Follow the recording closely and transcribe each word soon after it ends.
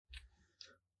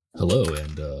Hello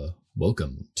and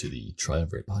welcome to the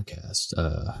Triumvirate Podcast.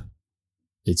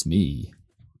 It's me,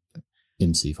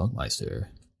 MC Funkmeister.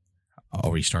 Are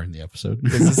we starting the episode? Yeah,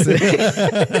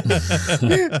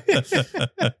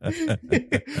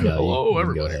 Hello, you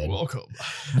can go everybody. ahead. Welcome.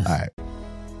 All right.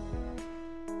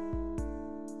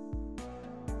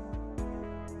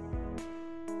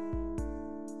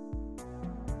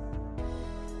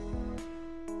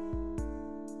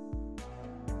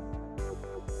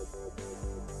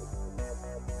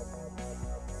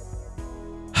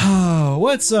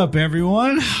 What's up,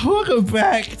 everyone? Welcome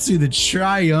back to the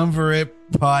Triumvirate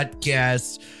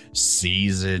Podcast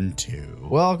Season 2.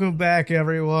 Welcome back,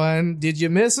 everyone. Did you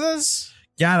miss us?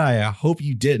 God, I hope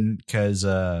you didn't, because,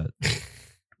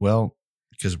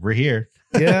 because we're here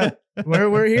Yeah,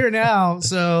 we're here now,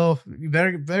 so you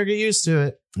better get used to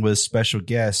it. with special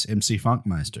guest MC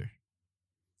Funkmeister.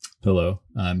 Hello,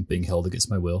 I'm being held against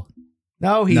my will.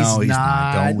 No, he's No, he's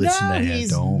not. not. Don't listen no, to him. he's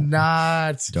Don't.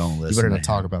 not. Don't listen. You better to not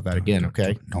talk him. about that again,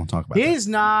 okay? Don't talk about that. He's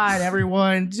not.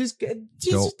 Everyone, just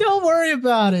don't worry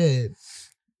about it.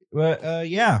 But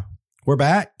yeah, we're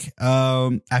back.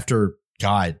 After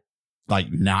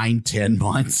like 9-10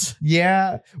 months.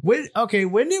 Yeah. When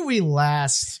did we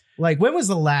last? Like, when was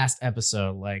the last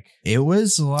episode? Like, It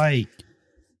was like,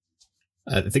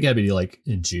 I think I'd be like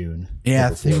in June. yeah,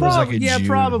 I Or think it before was that. like in June.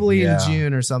 probably Yeah. in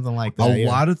June or something like that. A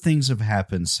lot of things have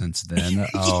happened since then.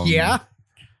 Yeah.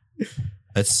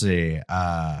 Let's see.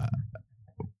 I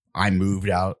moved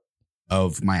out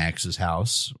of my ex's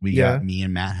house. We Yeah. got me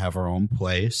and Matt have our own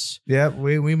place. Yep.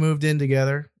 We moved in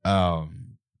together.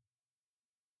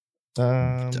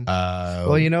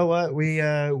 Well, you know what? We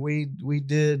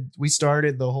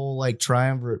started the whole like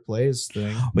triumvirate plays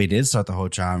thing. we did start the whole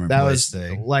Triumvirate That Place was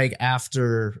thing. like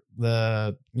after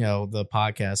the the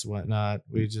podcast and whatnot.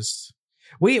 We just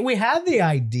we had the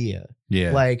idea.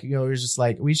 Yeah. Like, it was just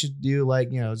like we should do like,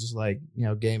 just like,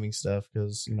 gaming stuff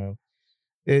because,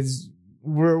 it's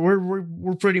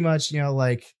we're pretty much,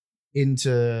 like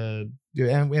into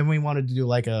and we wanted to do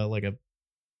like a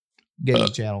gaming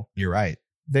channel. You're right.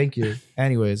 Thank you.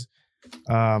 Anyways,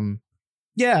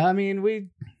 yeah, I mean,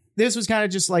 this was kind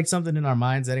of just like something in our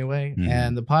minds anyway. Mhm.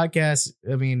 And the podcast,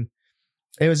 I mean,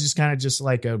 it was just kind of just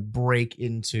like a break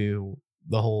into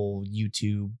the whole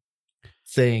YouTube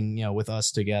thing, with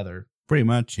us together. Pretty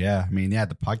much, yeah. I mean, yeah,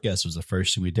 the podcast was the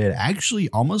first thing we did. Actually,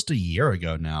 almost a year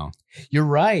ago now. You're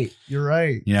right. You're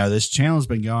right. This channel's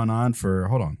been going on for,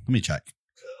 hold on, let me check.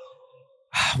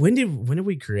 When did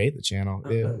we create the channel?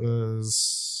 It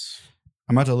was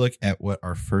I'm about to look at what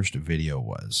our first video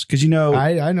was. Because,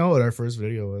 I know what our first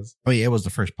video was. oh, yeah, it was the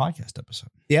first podcast episode.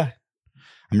 Yeah.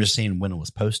 I'm just saying when it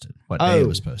was posted, what day it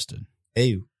was posted.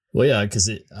 Ew. Well, yeah, because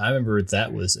I remember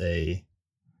that was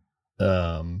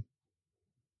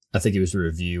I think it was a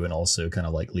review and also kind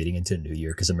of like leading into New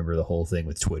Year because I remember the whole thing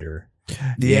with Twitter.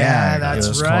 Yeah, that's it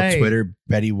was right. called Twitter,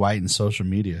 Betty White, and social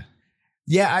media.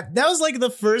 Yeah, that was like the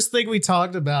first thing we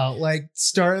talked about. Like,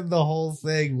 starting the whole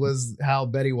thing was how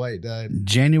Betty White died.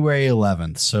 January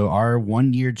 11th. So our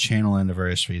 1-year channel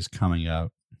anniversary is coming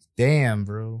up. Damn,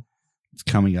 bro. It's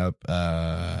coming up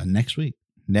next week.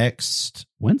 Next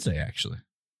Wednesday, actually.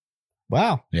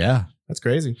 Wow, Yeah. that's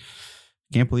crazy.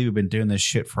 Can't believe we've been doing this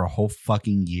shit for a whole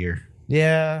fucking year.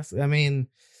 Yeah, I mean,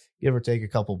 give or take a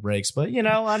couple breaks, but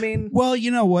I mean, Well,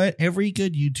 you know what? Every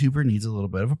good YouTuber needs a little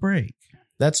bit of a break.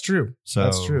 that's true. So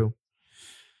That's true.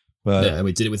 But Yeah, and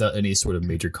we did it without any sort of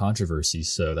major controversy,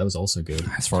 so that was also good.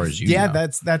 as far as you Yeah, know,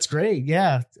 that's great.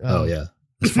 Yeah. Oh yeah,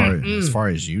 as far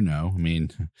as you know, I mean,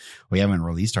 we haven't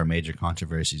released our major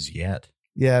controversies yet.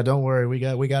 Yeah, don't worry. We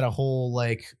got a whole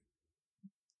like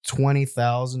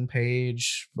 20,000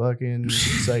 page fucking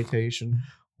citation.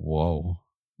 Whoa.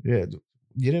 Yeah,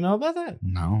 you didn't know about that?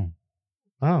 No.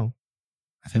 Oh.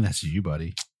 I think that's you,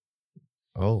 buddy.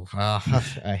 Oh,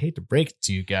 I hate to break it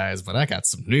to you guys, but I got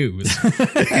some news.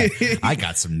 I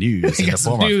got some news. I in got the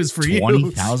some form of news for you.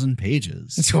 20,000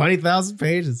 pages. 20,000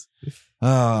 pages.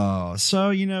 Oh,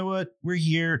 so you know what? We're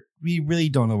here. We really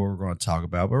don't know what we're going to talk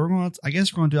about, but I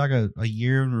guess we're going to do like a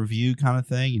year in review kind of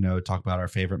thing. Talk about our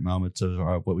favorite moments of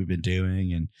what we've been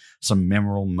doing and some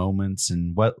memorable moments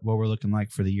and what we're looking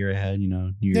like for the year ahead.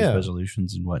 New Year's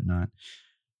resolutions and whatnot.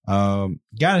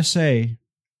 Gotta say,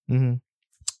 Mm-hmm.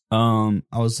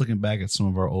 I was looking back at some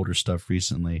of our older stuff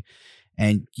recently,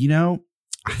 and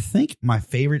I think my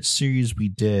favorite series we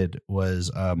did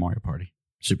was Mario Party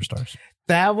Superstars.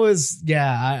 That was,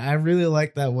 I really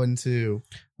like that one too.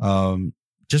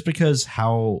 Just because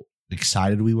how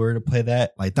excited we were to play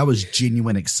that, like that was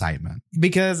genuine excitement.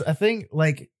 Because I think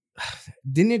like,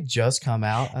 didn't it just come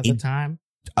out at the time?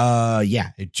 Yeah,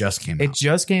 it just came out. It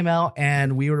just came out,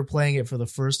 and we were playing it for the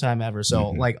first time ever. So,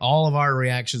 like, all of our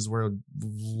reactions were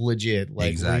legit.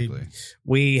 Like, exactly.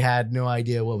 We had no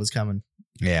idea what was coming.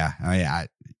 Yeah,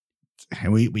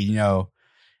 we you know,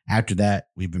 after that,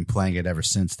 we've been playing it ever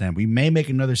since then. We may make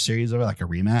another series of it, like a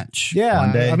rematch. Yeah,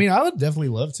 one day. I mean, I would definitely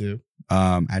love to.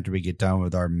 After we get done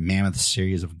with our mammoth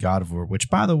series of God of War, which,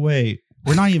 by the way,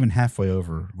 we're not even halfway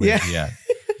over with yet.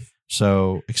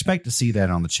 So expect to see that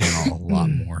on the channel a lot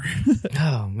more.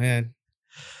 Oh man.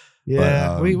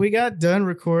 Yeah, But, we got done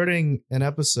recording an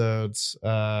episode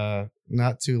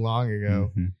not too long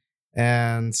ago.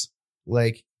 And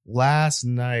like last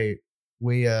night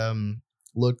we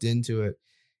looked into it.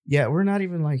 Yeah, we're not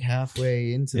even like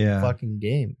halfway into the fucking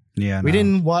game. Yeah. We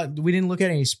didn't look at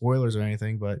any spoilers or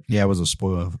anything, but yeah, it was a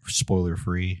spoiler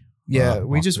free. Yeah,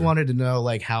 we just wanted to know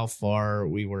like how far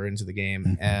we were into the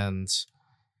game, and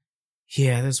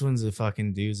yeah, this one's a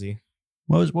fucking doozy.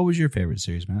 What was your favorite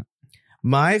series, Matt?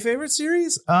 My favorite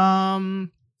series? I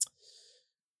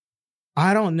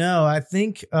don't know. I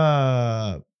think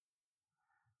I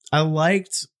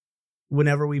liked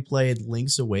whenever we played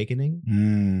Link's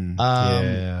Awakening.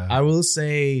 Yeah. I will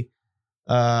say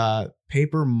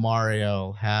Paper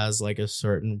Mario has like a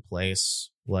certain place,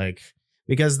 like,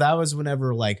 because that was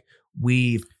whenever like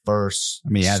we first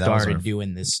started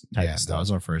doing this type of stuff. That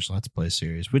was our first Let's Play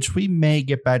series, which we may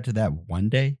get back to that one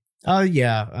day. Oh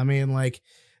yeah, I mean, like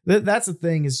that's the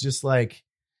thing, is just like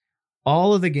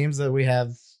all of the games that we have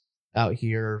out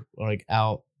here, like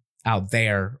out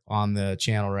there on the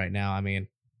channel right now. I mean,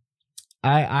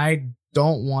 I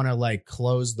don't want to like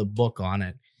close the book on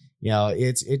it. You know,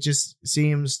 it just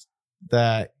seems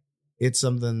that it's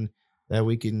something that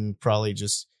we can probably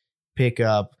just pick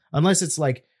up, unless it's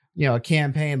like, you know, a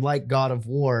campaign like God of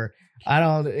War. I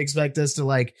don't expect us to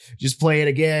like just play it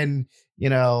again. You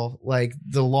know, like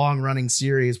the long running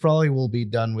series probably will be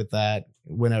done with that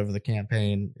whenever the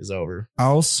campaign is over.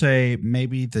 I'll say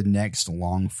maybe the next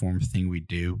long form thing we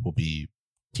do will be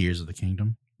Tears of the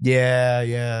Kingdom.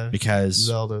 Yeah. Because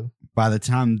Zelda, by the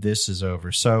time this is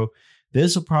over, so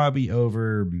this will probably be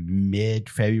over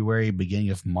mid-February,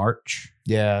 beginning of March.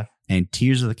 Yeah. And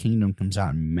Tears of the Kingdom comes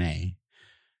out in May.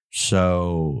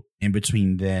 So in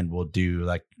between then, we'll do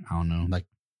like, I don't know, like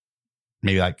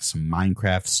maybe like some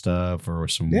Minecraft stuff or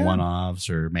some one-offs,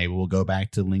 or maybe we'll go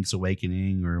back to Link's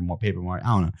Awakening or more Paper Mario. I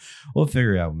don't know. We'll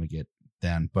figure it out when we get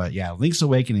then. But yeah, Link's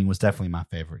Awakening was definitely my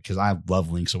favorite because I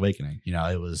love Link's Awakening. You know,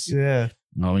 it was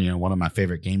one of my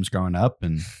favorite games growing up,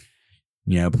 and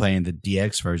you know, playing the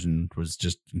DX version was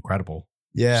just incredible.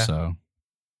 Yeah. So,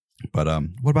 but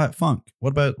what about Funk?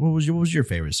 What was your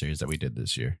favorite series that we did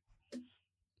this year?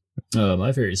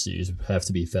 My favorite series would have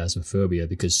to be Phasmophobia,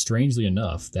 because strangely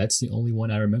enough, that's the only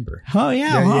one I remember. Oh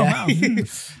yeah, wow.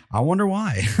 I wonder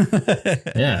why.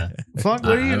 Yeah, Funk.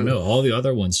 I don't know. All the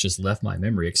other ones just left my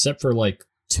memory, except for like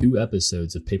 2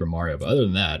 episodes of Paper Mario. But other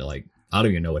than that, like, I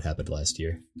don't even know what happened last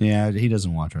year. Yeah, he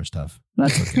doesn't watch our stuff.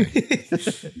 That's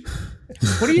okay.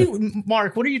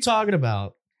 Mark, what are you talking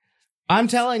about? I'm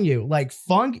telling you, like,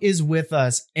 Funk is with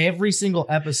us every single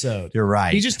episode. You're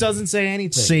right. He just doesn't say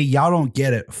anything. See, y'all don't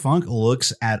get it. Funk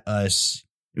looks at us.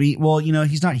 Well, you know,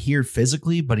 he's not here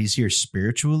physically, but he's here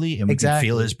spiritually, and we can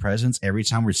feel his presence every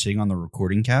time we're sitting on the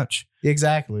recording couch.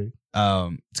 Exactly.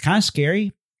 It's kind of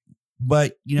scary,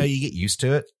 but you know, you get used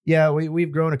to it. Yeah,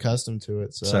 we've grown accustomed to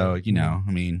it. So you know,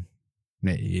 I mean,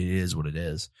 it is what it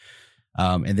is.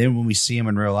 And then when we see him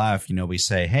in real life, you know, we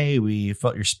say, "Hey, we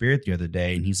felt your spirit the other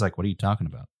day," and he's like, "What are you talking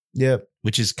about?" Yep.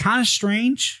 Which is kind of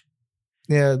strange.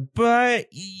 Yeah, but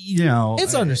you know,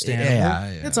 it's understandable. Yeah,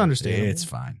 it's understandable. It's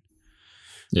fine.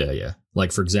 Yeah.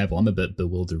 Like, for example, I'm a bit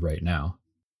bewildered right now.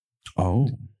 Oh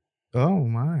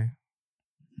my.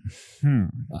 I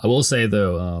will say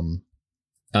though,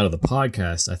 out of the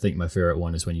podcast, I think my favorite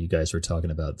one is when you guys were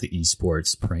talking about the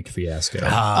esports prank fiasco.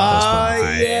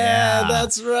 Yeah,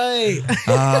 that's right.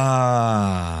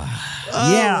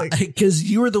 Yeah, because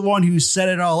you were the one who set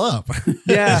it all up.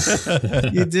 Yeah,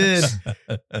 you did.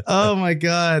 Oh my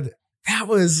God. That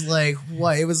was like,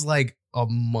 what? It was like a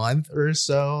month or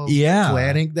so. Yeah.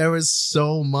 Planning. There was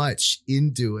so much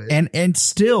into it. And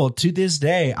still to this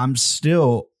day, I'm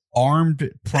still armed,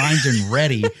 primed, and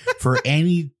ready for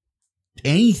anything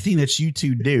that you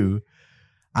two do.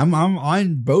 I'm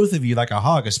on both of you like a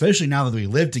hawk, especially now that we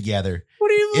live together.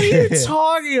 What are you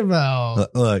talking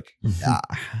about? Look,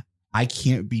 I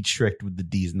can't be tricked with the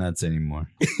D's nuts anymore.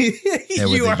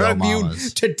 You are immune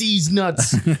to D's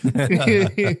nuts.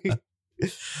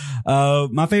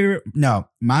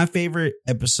 My favorite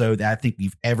episode that I think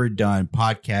we've ever done,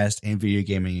 podcast and video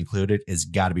gaming included, is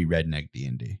got to be Redneck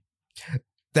D&D.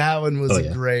 That one was Oh, a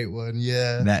yeah. great one.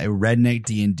 Yeah. That Redneck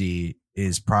D&D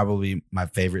is probably my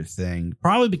favorite thing.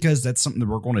 Probably because that's something that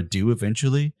we're going to do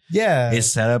eventually. Yeah.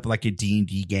 Is set up like a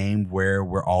D&D game where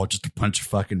we're all just a bunch of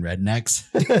fucking rednecks.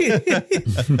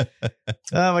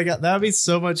 Oh my God. That would be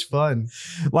so much fun.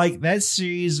 Like that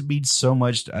series means so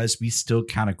much to us. We still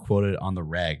kind of quote it on the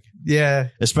reg, Yeah.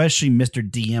 especially Mr.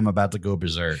 DM about to go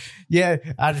berserk. Yeah.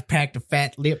 I just packed a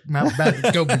fat lip. I'm about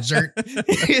to go berserk.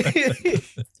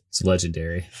 It's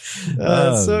legendary.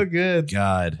 Oh, it's Oh, so good.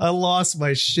 God. I lost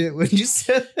my shit when you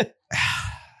said that.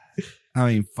 I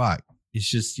mean, fuck. It's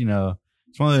just,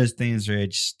 it's one of those things where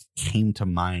it just came to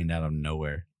mind out of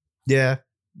nowhere. Yeah.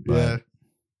 Yeah.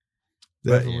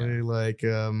 But, Definitely. Like,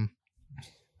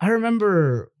 I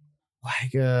remember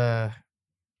like,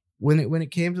 when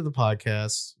it came to the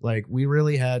podcast, like we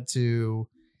really had to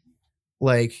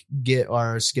like get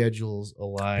our schedules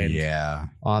aligned Yeah.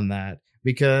 on that,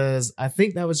 because I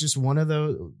think that was just one of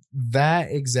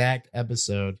that exact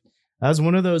episode. That was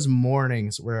one of those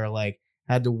mornings where like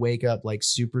had to wake up like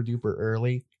super duper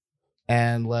early,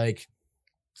 and like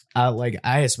I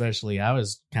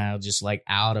was kind of just like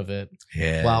out of it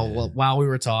Yeah. while we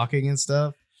were talking and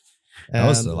stuff. That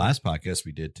was And- the last podcast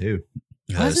we did too.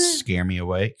 Was it? Scare Me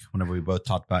Awake, whenever we both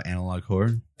talked about analog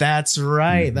horror. That's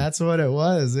right. Mhm. That's what it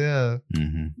was. Yeah.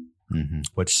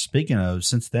 Which, speaking of,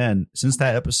 since that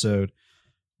episode,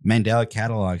 Mandela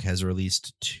Catalog has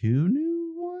released 2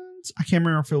 new ones. I can't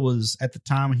remember if it was at the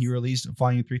time he released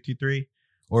Volume 333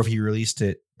 or if he released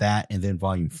it that and then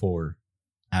Volume 4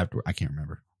 after. I can't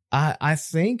remember. I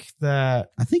think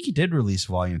that I think he did release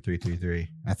Volume 333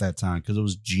 at that time because it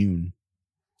was June.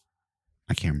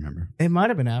 I can't remember. it might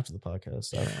have been after the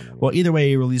podcast. I don't remember. Well, either way,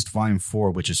 he released Volume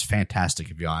 4, which is fantastic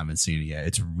if y'all haven't seen it yet.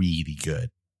 It's really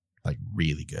good. Like,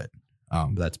 really good.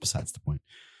 But that's besides the point.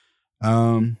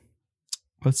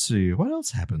 Let's see. What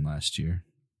else happened last year?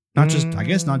 Not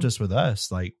just with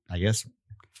us. Like, I guess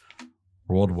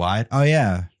worldwide. Oh,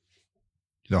 yeah.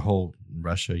 The whole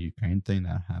Russia-Ukraine thing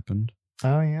that happened.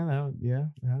 Oh yeah,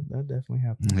 that definitely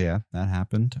happened. Yeah, that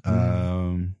happened.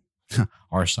 That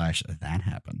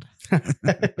happened.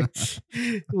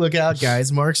 Look out,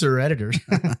 guys! Mark's our editor.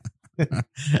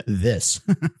 This.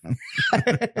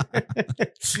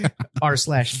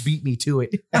 r/beat me to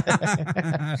it.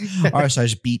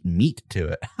 r/beat meat to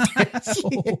it.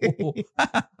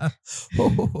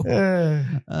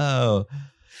 Oh,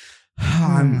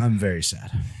 I'm very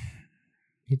sad.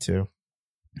 Me too.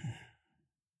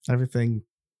 Everything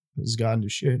has gone to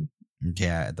shit.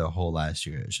 Yeah, the whole last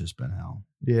year it's just been hell.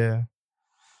 Yeah.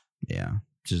 Yeah,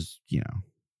 just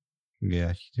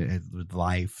with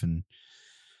life and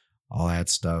all that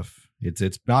stuff.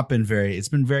 It's been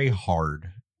very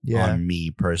hard Yeah. on me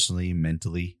personally,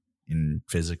 mentally, and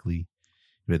physically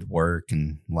with work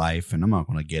and life. And I'm not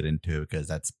going to get into it because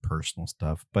that's personal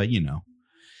stuff. But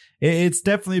it's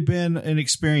definitely been an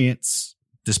experience,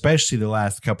 especially the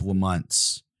last couple of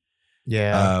months.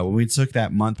 Yeah. When we took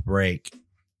that month break,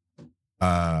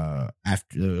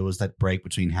 after it was that break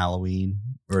between Halloween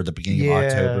or the beginning of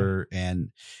October,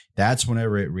 and that's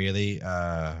whenever it really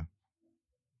that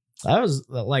was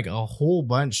like a whole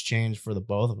bunch changed for the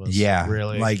both of us. yeah,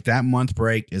 Really. like that month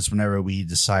break is whenever we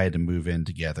decided to move in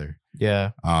together.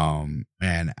 Yeah.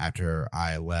 And after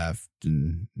I left,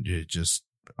 and it just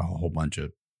a whole bunch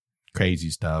of crazy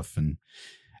stuff, and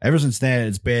ever since then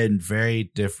it's been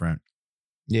very different.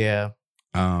 Yeah.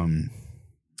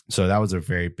 So that was a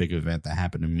very big event that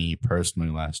happened to me personally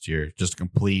last year. Just a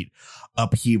complete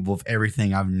upheaval of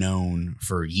everything I've known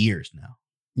for years now.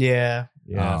 Yeah.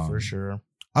 Yeah, for sure.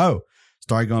 Oh,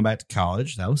 started going back to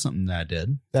college. That was something that I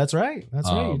did. That's right. That's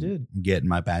right. You did. Getting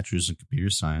my bachelor's in computer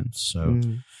science. So,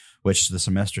 which the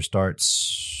semester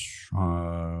starts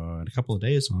in a couple of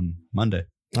days on Monday.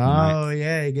 Oh,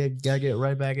 yeah. You gotta get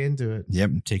right back into it. Yep.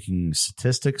 I'm taking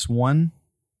statistics 1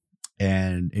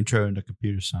 and intro into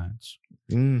computer science.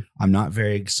 I'm not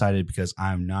very excited because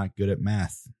I'm not good at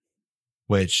math,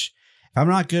 which if I'm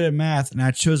not good at math and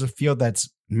I chose a field that's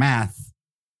math,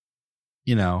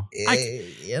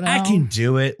 I can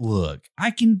do it. Look,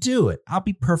 I can do it. I'll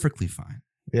be perfectly fine.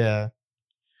 Yeah.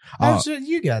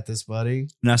 You got this, buddy.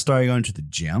 And I started going to the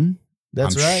gym.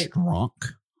 That's I'm right. Drunk.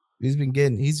 He's been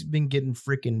getting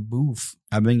freaking boof.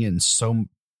 I've been getting so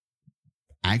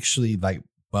actually like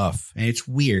buff, and it's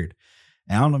weird.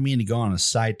 And I don't mean to go on a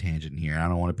side tangent here. I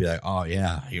don't want to be like, oh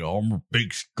yeah, I'm a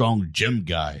big, strong gym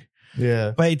guy.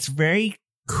 Yeah. But it's very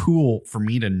cool for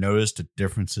me to notice the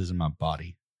differences in my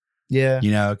body. Yeah.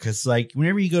 Because like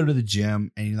whenever you go to the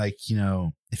gym and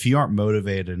if you aren't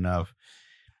motivated enough,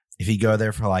 if you go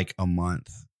there for like a month,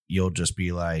 you'll just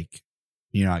be like,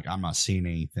 I'm not seeing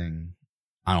anything.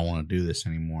 I don't want to do this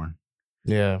anymore.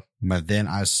 Yeah. But then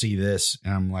I see this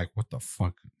and I'm like, what the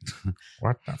fuck?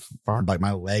 What the fuck? Like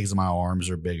my legs and my arms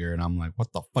are bigger and I'm like,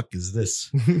 what the fuck is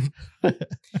this?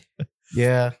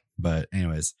 Yeah. But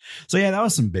anyways, so yeah, that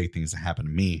was some big things that happened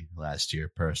to me last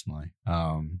year personally.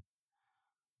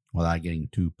 Without getting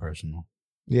too personal.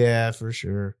 Yeah, for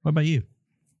sure. What about you?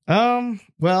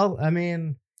 Well, I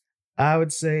mean, I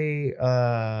would say,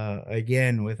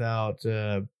 again, without,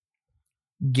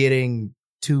 getting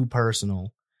too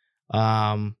personal,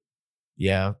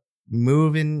 yeah,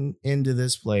 moving into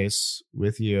this place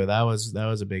with you, that was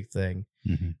a big thing.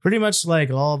 Mm-hmm. Pretty much like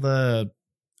all the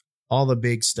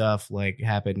big stuff like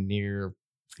happened near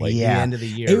like the end of the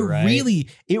year.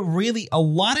 It really, a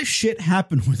lot of shit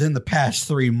happened within the past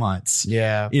 3 months.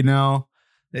 Yeah. You know,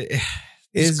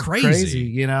 it's crazy.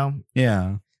 You know?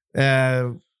 Yeah.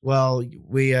 Well,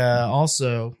 we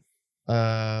also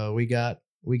we got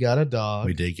a dog.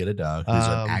 We did get a dog who's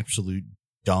an absolute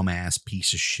dumbass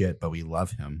piece of shit, but we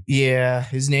love him. Yeah,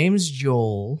 his name's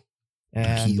Joel,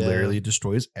 and he literally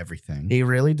destroys everything. He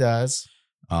really does.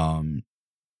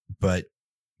 But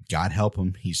God help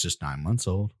him, he's just 9 months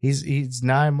old. He's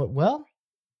 9. Well,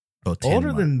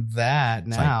 older than that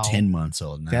now. It's like 10 months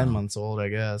old now. 10 months old, I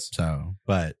guess. So,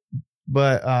 but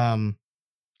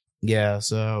yeah.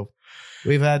 So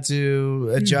we've had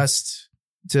to adjust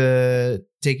to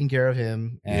taking care of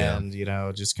him, and you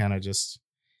know, just kind of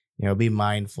be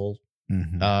mindful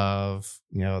of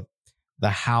the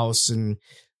house and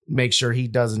make sure he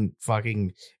doesn't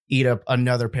fucking eat up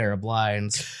another pair of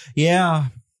blinds. Yeah.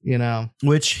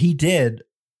 Which he did.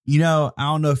 I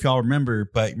don't know if y'all remember,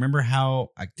 but remember how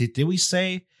did we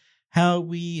say how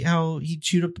he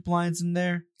chewed up the blinds in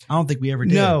there? I don't think we ever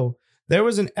did. No, there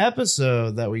was an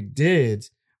episode that we did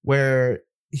where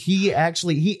he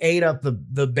ate up the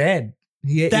bed.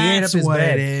 He ate up his what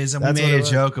bed. It is, and we made a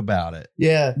joke about it.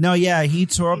 Yeah. No, yeah, he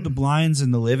tore up the blinds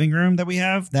in the living room that we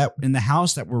have, that in the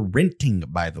house that we're renting,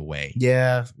 by the way.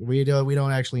 Yeah, we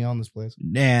don't actually own this place.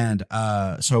 And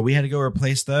so we had to go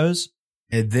replace those,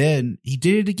 and then he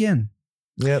did it again.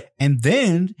 Yep. And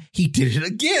then he did it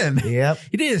again. Yep.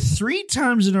 He did it 3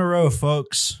 times in a row,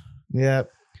 folks. Yep.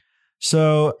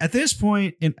 So at this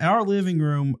point in our living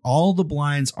room, all the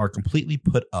blinds are completely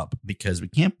put up because we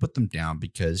can't put them down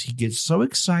because he gets so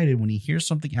excited when he hears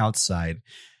something outside,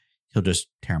 he'll just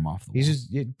tear them off the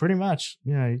wall. Pretty much.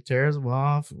 Yeah, he tears them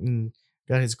off and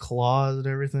got his claws and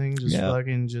everything.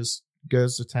 Fucking just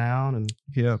goes to town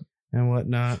and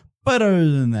whatnot. But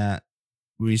other than that,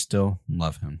 we still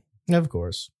love him. Of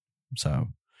course. So,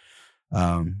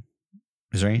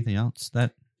 is there anything else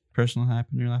that personal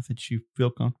happened in your life that you feel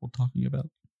comfortable talking about?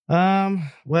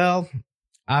 Well,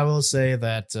 I will say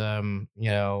that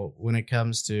when it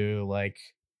comes to like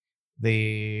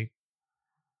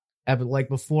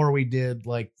before we did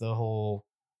like the whole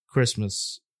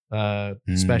Christmas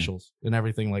specials and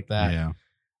everything like that. Yeah.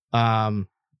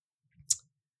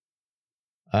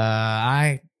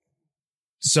 I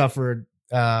suffered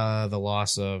the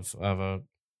loss of a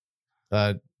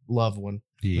loved one.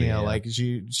 Yeah. Like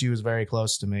she was very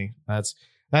close to me. That's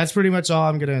pretty much all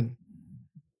I'm gonna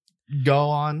go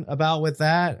on about with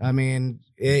that. I mean,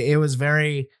 it was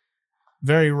very,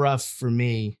 very rough for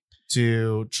me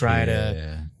to try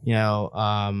to,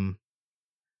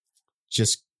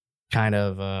 just kind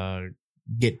of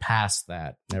get past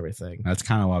that and everything. That's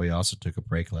kind of why we also took a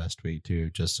break last week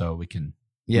too, just so we can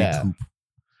recoup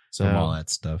from all that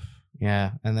stuff.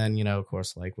 Yeah, and then of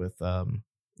course, like with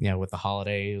with the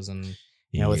holidays and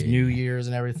with New Year's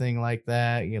and everything like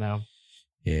that,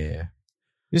 Yeah.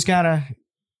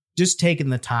 Just taking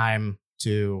the time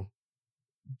to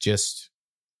just,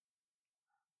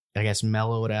 I guess,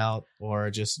 mellow it out or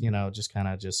just,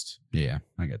 Yeah,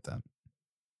 I get that.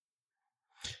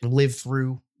 Live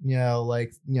through,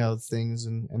 things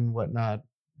and whatnot.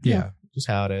 Yeah. Just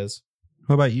how it is.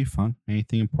 What about you, Fun?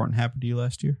 Anything important happened to you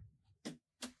last year?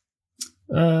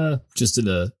 Just in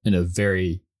a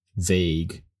very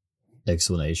vague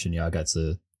explanation. I got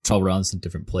to travel around some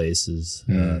different places,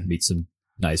 meet some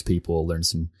nice people, learn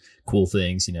some cool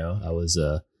things. I was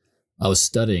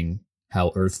studying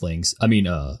how Earthlings, how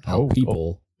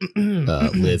people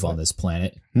live on this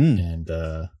planet, and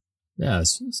it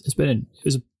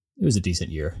was a decent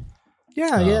year.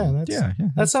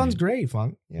 That sounds great,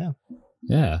 Funk. Yeah.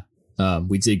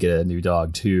 We did get a new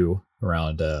dog too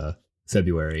around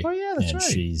February. Oh yeah, that's right.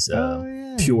 She's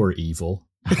pure evil.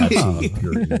 Absolutely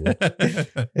pure evil.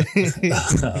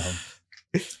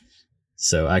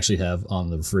 So I actually have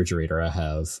on the refrigerator, I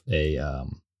have a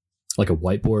like a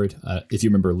whiteboard. If you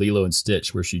remember Lilo and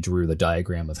Stitch, where she drew the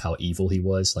diagram of how evil he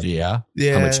was, like how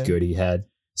much good he had.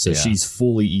 So she's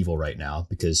fully evil right now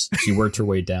because she worked her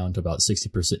way down to about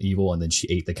 60% evil, and then she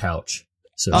ate the couch.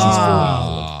 So she's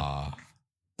fully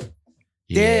evil.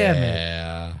 Damn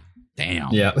it.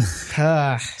 Damn.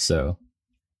 Yeah. So,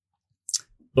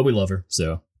 but we love her.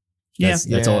 So that's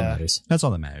all that matters. That's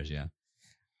all that matters. Yeah.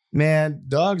 Man,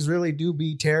 dogs really do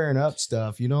be tearing up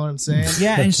stuff. You know what I'm saying?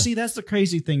 Yeah. And see, that's the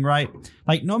crazy thing, right?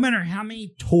 Like, no matter how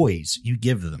many toys you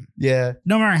give them, Yeah.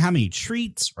 no matter how many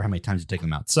treats or how many times you take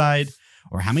them outside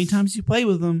or how many times you play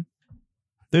with them,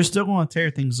 they're still going to tear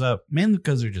things up, mainly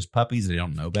because they're just puppies. They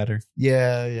don't know better.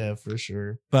 Yeah, for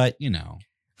sure. But, you know,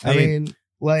 I mean,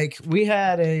 like we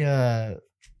had a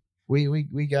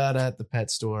we got at the pet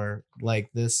store like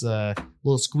this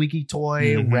little squeaky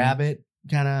toy rabbit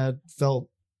kind of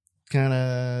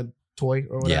toy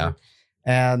or whatever. Yeah.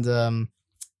 And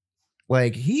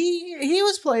like he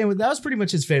was playing with that was pretty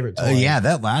much his favorite toy. Yeah,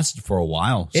 that lasted for a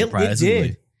while, surprisingly. It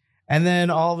did. And then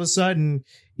all of a sudden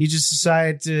he just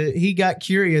decided he got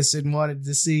curious and wanted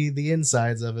to see the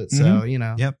insides of it. So, you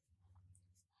know. Yep.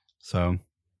 So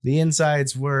the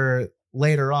insides were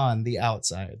later on the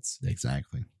outsides.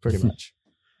 Exactly. Pretty much.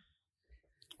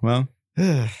 Well,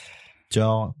 did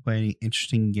y'all play any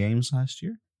interesting games last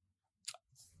year?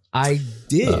 I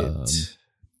did.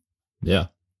 Yeah,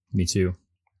 me too.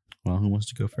 Well, who wants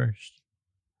to go first?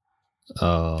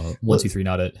 1, 2, 3,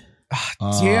 not it.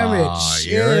 Damn it.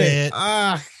 Shit. You're it.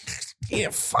 Yeah,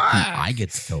 fine. I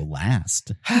get to go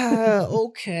last.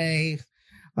 Okay.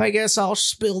 I guess I'll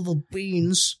spill the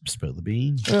beans. Spill the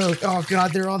beans. Oh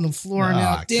God, they're on the floor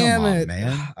now. Damn come on, it,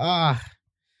 man.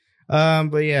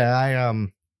 But yeah,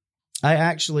 I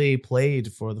actually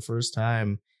played for the first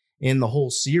time in the whole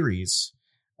series.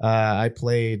 I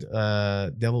played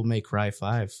Devil May Cry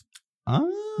 5.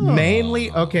 Oh.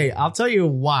 Mainly, okay, I'll tell you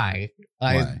why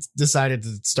I decided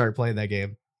to start playing that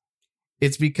game.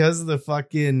 It's because of the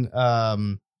fucking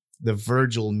the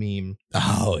Virgil meme.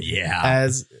 Oh yeah.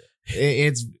 As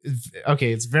it's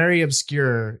okay, it's very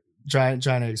obscure trying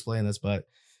to explain this, but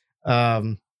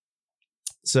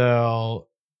so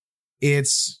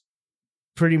it's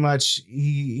pretty much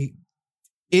he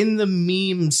in the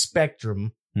meme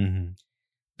spectrum.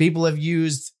 People have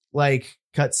used like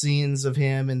cutscenes of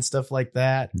him and stuff like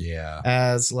that. Yeah.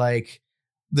 As like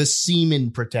the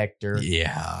semen protector.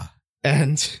 Yeah.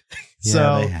 And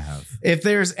so they have. If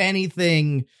there's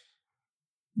anything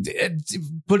to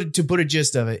put a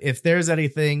gist of it, if there's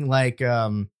anything like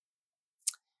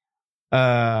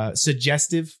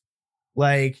suggestive,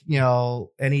 like, you know,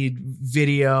 any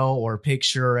video or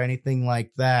picture or anything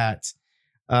like that,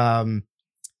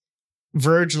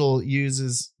 Virgil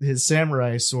uses his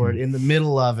samurai sword in the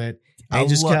middle of it and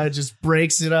just kind of just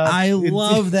breaks it up. I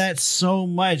love that so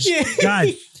much. God,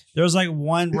 there was like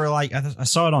one where like I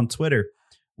saw it on Twitter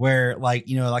where like,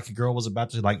 you know, like a girl was about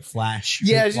to like flash.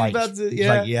 Yeah, she's like, about to.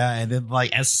 Yeah, like, yeah, and then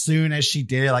like as soon as she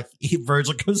did it, like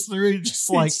Virgil goes through and just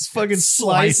like fucking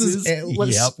slices.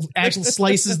 Actually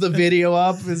slices the video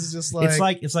up. It's just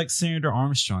like it's like Senator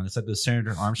Armstrong. It's like the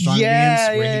Senator Armstrong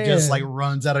memes where he just like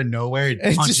runs out of nowhere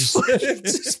and punches.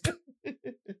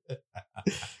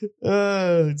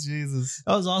 Oh Jesus!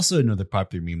 That was also another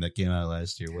popular meme that came out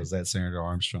last year. Was that Senator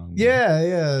Armstrong meme?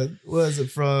 Yeah. Was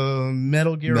it from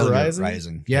Metal Gear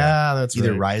Rising? Yeah, that's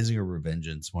either right. Rising or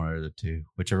Revengeance, one of the two,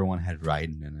 whichever one had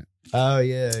Raiden in it. Oh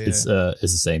yeah. It's the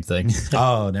same thing.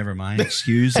 Oh, never mind.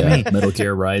 Excuse me. Metal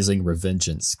Gear Rising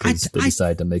Revengeance, because they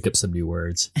decided to make up some new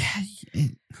words.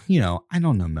 You know, I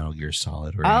don't know Metal Gear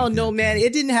Solid. Or I don't know, man.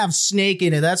 It didn't have Snake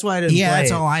in it. That's why I didn't. Yeah, play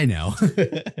that's it. all I know.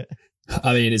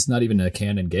 I mean, it's not even a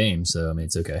canon game, so I mean,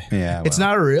 it's okay. Yeah, well. It's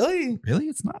not really. Really,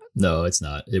 it's not. No, it's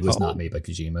not. It was not made by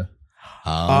Kojima.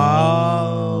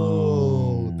 Oh,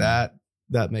 that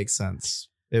makes sense.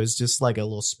 It was just like a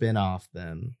little spin-off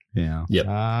then. Yeah. Yep.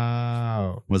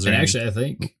 Oh. Was there? And actually, I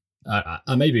think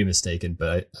I may be mistaken,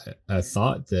 but I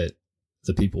thought that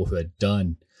the people who had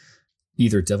done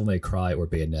either Devil May Cry or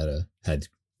Bayonetta had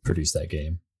produced that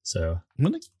game. So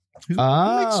Really?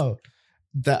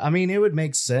 I mean, it would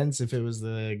make sense if it was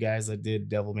the guys that did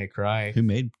Devil May Cry. Who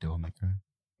made Devil May Cry? I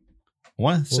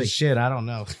want to say shit. I don't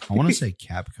know. I want to say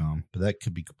Capcom, but that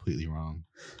could be completely wrong.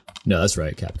 no, that's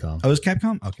right, Capcom. Oh, it was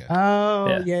Capcom? Okay.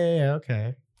 Oh, yeah.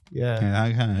 Okay. Yeah. Yeah,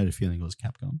 I kind of had a feeling it was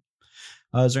Capcom.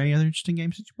 Is there any other interesting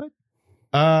games that you played?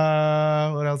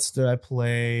 What else did I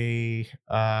play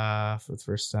for the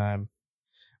first time?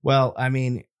 Well, I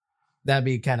mean, that'd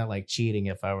be kind of like cheating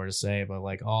if I were to say, but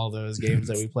like all those games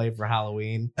that we played for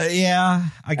Halloween. Yeah,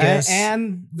 I guess.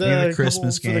 And the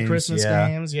Christmas games. For the Christmas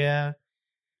games, yeah.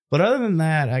 But other than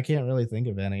that, I can't really think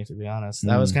of any, to be honest.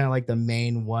 That was kind of like the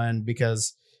main one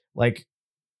because, like,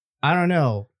 I don't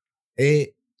know.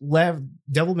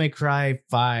 Devil May Cry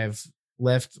 5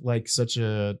 left like such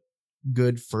a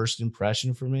good first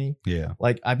impression for me. Yeah.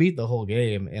 Like I beat the whole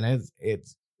game and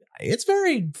it's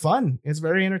very fun. It's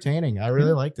very entertaining. I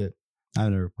really liked it.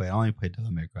 I've never played. I only played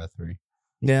Devil May Cry 3.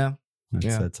 Yeah.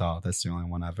 That's all. That's the only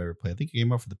one I've ever played. I think it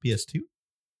came out for the PS2.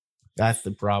 That's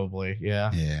probably.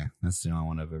 Yeah. Yeah. That's the only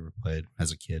one I've ever played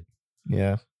as a kid.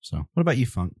 Yeah. So what about you,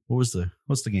 Funk? What's the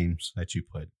games that you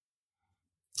played?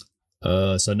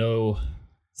 So I know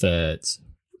that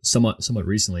somewhat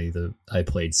recently I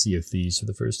played Sea of Thieves for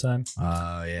the first time.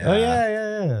 Yeah. Oh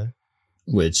yeah.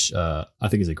 Which I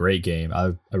think is a great game.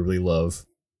 I really love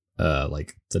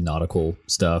like the nautical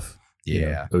stuff,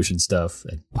 ocean stuff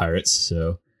and pirates.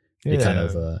 So it kind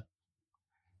of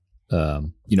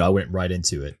I went right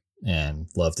into it and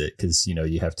loved it because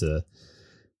you have to.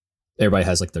 Everybody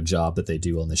has like their job that they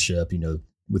do on the ship,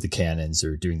 with the cannons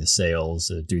or doing the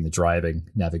sails, doing the driving,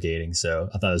 navigating. So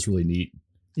I thought it was really neat.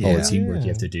 All the teamwork you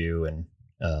have to do, and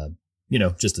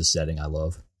just the setting I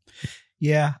love.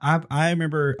 Yeah, I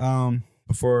remember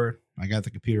before I got the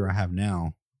computer I have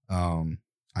now,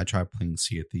 I tried playing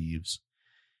Sea of Thieves,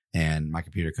 and my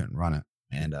computer couldn't run it.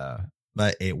 And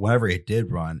but whenever it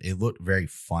did run, it looked very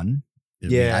fun.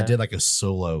 I did like a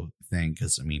solo thing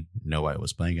because nobody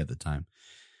was playing at the time,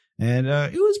 and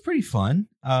it was pretty fun.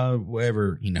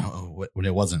 When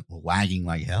it wasn't lagging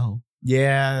like hell.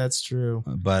 Yeah, that's true.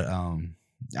 But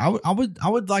I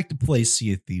would like to play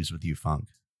Sea of Thieves with you, Funk.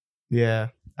 Yeah,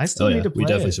 I still need to play it. We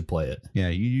definitely it. should play it. Yeah,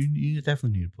 you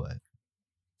definitely need to play it.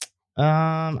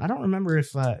 I don't remember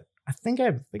if I think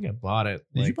I bought it.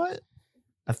 Did you buy it?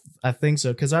 I think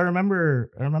so because I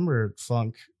remember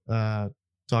Funk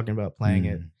talking about playing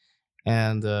it,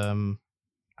 and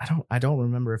I don't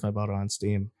remember if I bought it on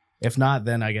Steam. If not,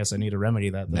 then I guess I need to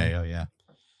remedy that. Yeah.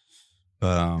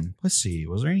 But let's see.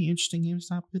 Was there any interesting games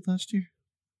that I played last year?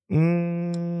 I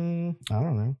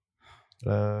don't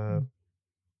know.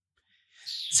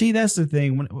 See, that's the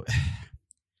thing.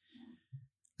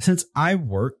 Since I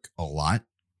work a lot,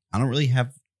 I don't really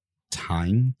have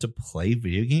time to play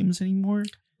video games anymore.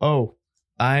 Oh,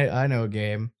 I know a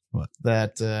game. What?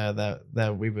 That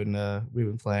we've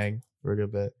been playing for a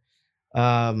good bit.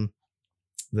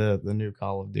 The new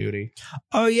Call of Duty.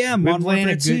 Oh yeah, Modern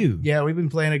Warfare 2. Yeah, we've been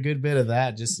playing a good bit of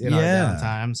that just in our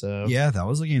downtime. So yeah, that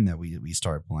was a game that we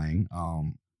started playing.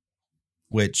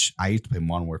 Which I used to play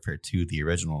Modern Warfare 2, the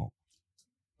original,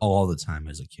 all the time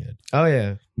as a kid. Oh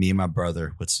yeah, me and my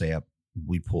brother would stay up.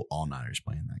 We'd pull all-nighters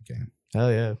playing that game. Oh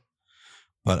yeah.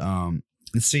 But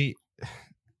see,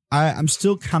 I'm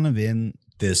still kind of in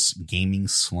this gaming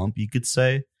slump, you could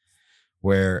say,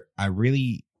 where I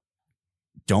really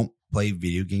don't play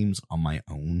video games on my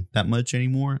own that much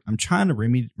anymore. I'm trying to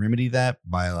remedy that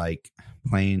by like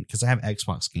playing, because I have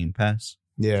Xbox Game Pass.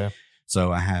 Yeah.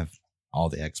 So I have all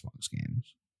the Xbox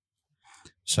games.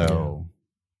 So,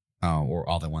 or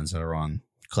all the ones that are on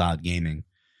cloud gaming.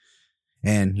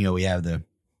 And, we have the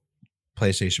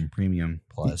PlayStation Premium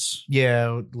Plus.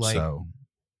 Yeah.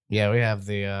 We have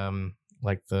the,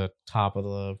 like the top of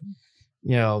the,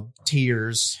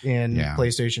 tiers in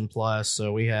PlayStation Plus.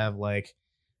 So we have like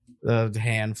a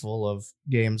handful of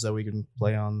games that we can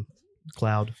play on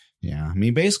cloud. Yeah,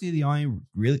 basically the only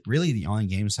really the only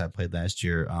games I played last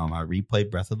year, I replayed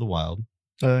Breath of the Wild.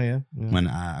 Oh yeah. When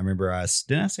I remember,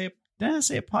 didn't I say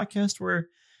a podcast where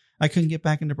I couldn't get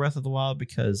back into Breath of the Wild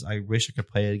because I wish I could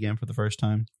play it again for the first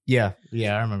time? Yeah,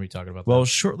 I remember you talking about that. Well,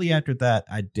 shortly after that,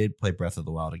 I did play Breath of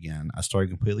the Wild again. I started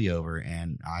completely over,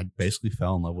 and I basically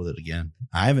fell in love with it again.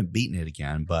 I haven't beaten it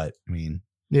again, but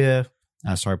yeah,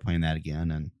 I started playing that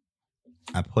again, and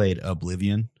I played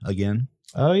Oblivion again.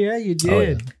 Oh yeah, you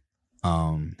did.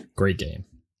 Great game.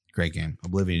 Great game.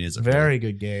 Oblivion is a very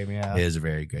good game. Yeah, it is a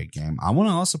very great game. I want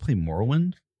to also play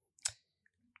Morrowind.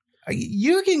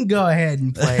 You can go ahead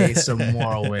and play some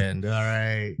Morrowind. All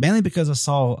right. Mainly because I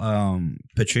saw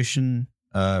Patrician.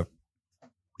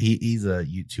 He's a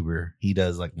YouTuber. He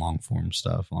does like long form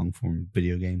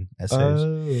video game essays.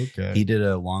 Oh, okay. He did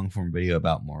a long form video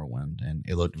about Morrowind, and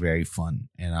it looked very fun.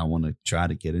 And I want to try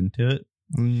to get into it.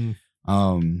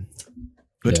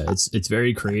 But it's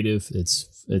very creative.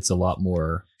 It's a lot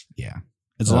more. Yeah,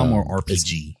 it's a lot more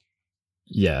RPG.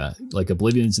 Yeah, like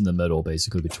Oblivion's in the middle,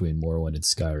 basically between Morrowind and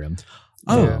Skyrim.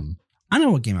 I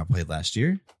know what game I played last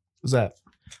year. What's that?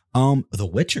 The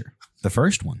Witcher, the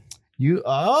first one.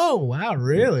 Oh wow,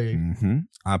 really? Mm-hmm.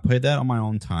 I played that on my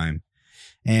own time,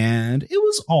 and it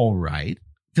was all right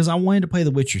because I wanted to play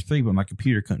The Witcher 3, but my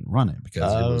computer couldn't run it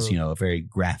because it was a very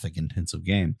graphic intensive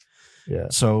game. Yeah.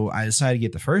 So I decided to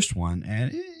get the first one,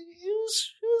 and it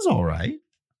was all right.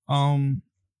 I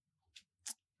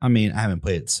haven't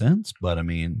played it since, but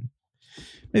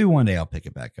Maybe one day I'll pick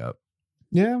it back up.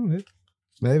 Yeah,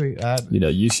 maybe.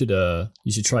 You should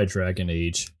try Dragon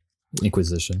Age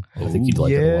Inquisition. I think you'd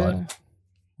like it a lot.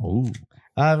 Oh,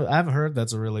 I've heard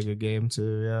that's a really good game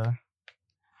too. Yeah.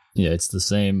 Yeah, it's the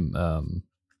same. I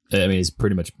mean, it's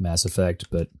pretty much Mass Effect,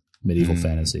 but medieval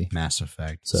fantasy. Mass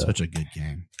Effect, So- such a good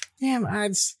game. Damn,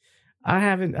 I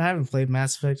haven't played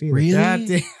Mass Effect either. Really? God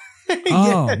damn.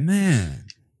 Oh Yeah. man,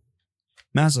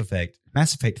 Mass Effect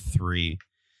 3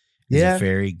 is Yeah.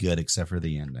 very good except for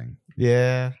the ending,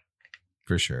 Yeah,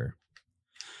 for sure.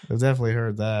 I've definitely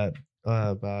heard that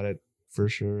about it for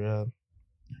sure. Yeah,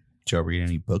 Did you read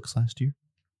any books last year?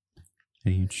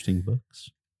 Any interesting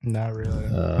books? not really.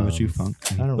 How about you, Funk?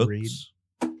 Any I don't books? read.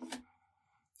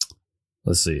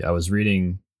 Let's see. I was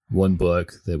reading one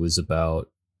book that was about,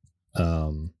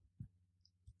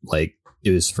 like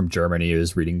it was from Germany. It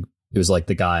was like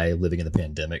the guy living in the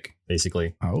pandemic,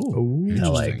 basically. Oh, Ooh. You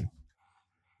know, like, interesting.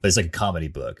 but it's like a comedy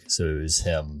book, so it was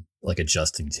him like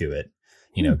adjusting to it.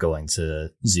 Going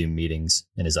to Zoom meetings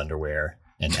in his underwear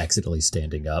and accidentally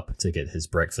standing up to get his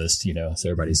breakfast. So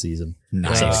everybody sees him.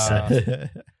 Nice.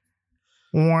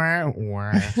 Wah,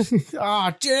 wah.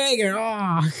 Oh, dang it!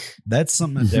 Oh. That's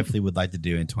something I definitely would like to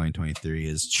do in 2023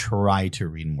 is try to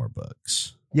read more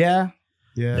books. Yeah.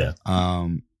 Yeah.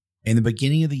 In the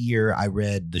beginning of the year, I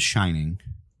read The Shining,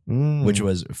 Mm. which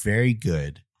was very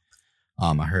good.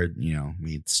 I heard,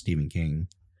 meet Stephen King.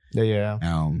 Yeah.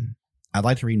 I'd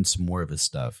like to read some more of his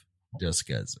stuff just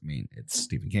because, it's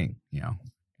Stephen King,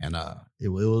 and it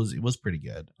was pretty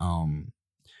good.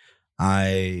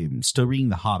 I'm still reading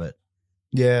The Hobbit.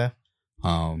 Yeah.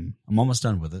 I'm almost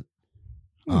done with it.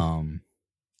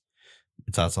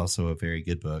 It's also a very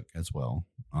good book as well.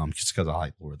 Just because I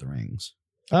like Lord of the Rings.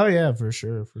 Oh yeah, for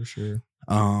sure, for sure.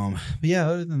 But yeah,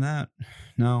 other than that,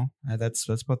 no, that's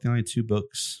about the only 2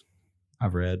 books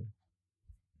I've read.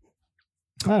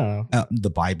 I don't know. The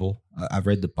Bible. I've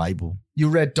read the Bible. You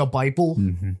read the Bible?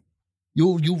 Mm-hmm.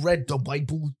 You read the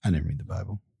Bible? I didn't read the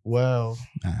Bible. Well,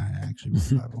 I actually read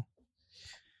the Bible.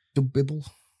 the Bible.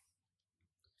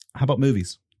 How about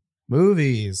movies?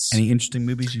 Movies. Any interesting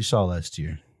movies you saw last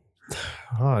year?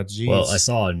 Oh, jeez. Well, I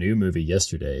saw a new movie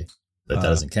yesterday, but that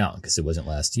doesn't count because it wasn't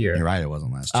last year. You're right, it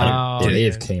wasn't last year. Oh, It may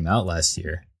yeah. have came out last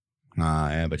year.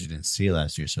 Yeah, but you didn't see it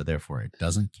last year, so therefore it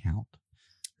doesn't count.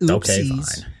 Okay,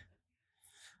 Oopsies. fine.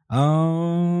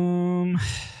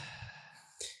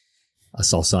 I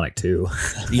saw Sonic 2.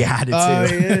 Yeah, I did Oh,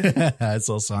 too. I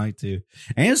saw Sonic 2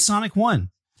 and Sonic 1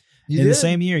 You in the did?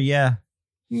 same year. Yeah,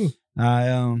 Hmm.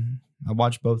 I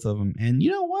watched both of them, and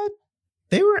you know what?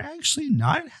 They were actually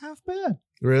not half bad.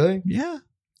 Really? Yeah,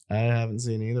 I haven't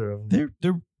seen either of them.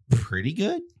 they're pretty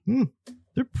good. Hmm.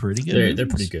 They're pretty good. They're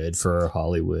pretty good for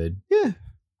Hollywood Yeah,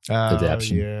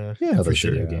 adaptation. Yeah. yeah, of for a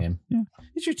sure. video game.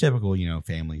 It's your typical,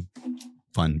 family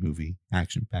fun movie,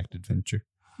 action-packed adventure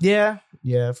Yeah.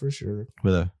 Yeah, for sure.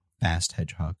 with a fast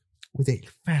hedgehog. With a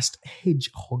fast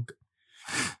hedgehog.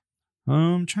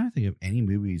 I'm trying to think of any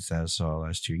movies that I saw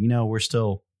last year. We're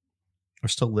still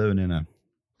living in a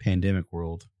pandemic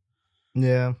world,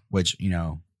 Yeah. which,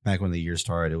 back when the year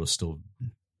started, it was still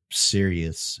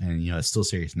serious, and it's still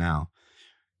serious now.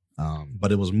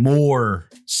 But it was more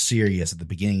serious at the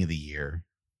beginning of the year.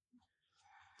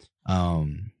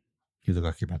 You look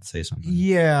like you're about to say something.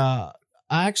 Yeah.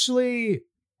 Actually,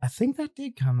 I think that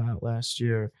did come out last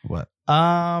year. What?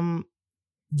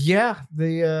 Yeah,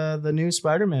 the new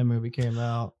Spider-Man movie came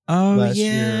out. Oh, Last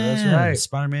year, that's right.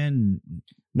 Spider-Man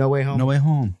No Way Home. No Way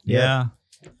Home. Yeah.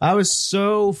 I was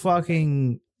so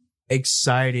fucking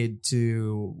excited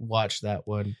to watch that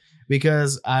one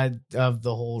because of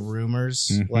the whole rumors,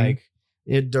 Mhm. like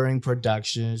it during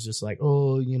production. It's just like,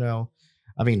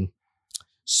 I mean,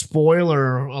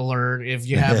 spoiler alert if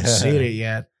you haven't seen it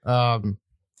yet.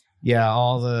 Yeah,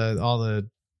 all the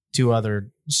 2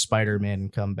 other Spider-Men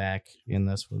come back in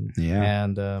this one. Yeah.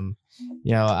 And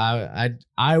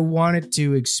I wanted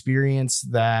to experience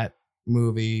that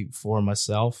movie for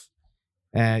myself,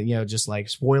 and just like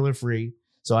spoiler free.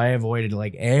 So I avoided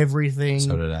like everything,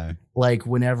 So did I. like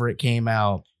whenever it came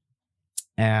out,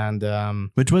 and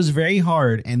Which was very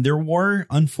hard, and there were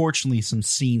unfortunately some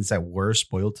scenes that were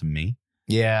spoiled to me.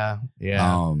 yeah.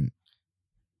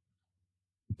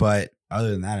 But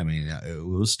other than that, it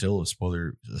was still a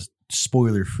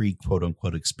spoiler free quote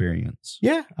unquote experience.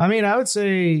 Yeah, I mean, I would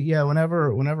say, yeah.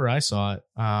 Whenever I saw it,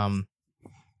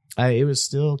 it was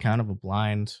still kind of a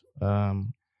blind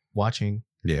watching,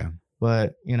 Yeah.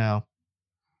 but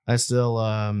I still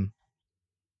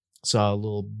saw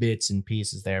little bits and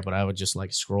pieces there, but I would just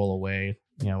like scroll away,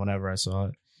 whenever I saw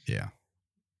it. Yeah.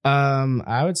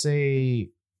 I would say,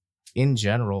 in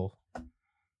general,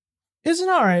 It's an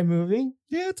alright movie.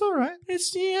 Yeah, it's all right.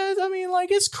 It's I mean,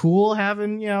 like it's cool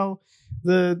having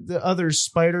the other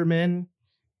Spider-Man,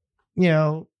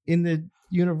 in the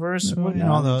universe. And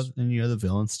all those, and the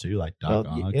villains too, like Doc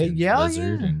Ock and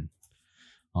Lizard and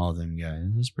all them guys.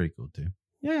 It's pretty cool too.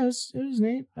 Yeah, it was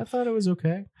neat. I thought it was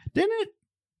okay. Didn't it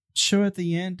show at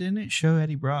the end? Didn't it show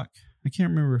Eddie Brock? I can't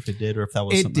remember if it did or if that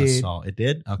was something I saw. It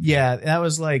did? Okay. Yeah, that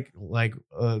was like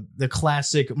the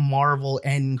classic Marvel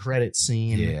end credit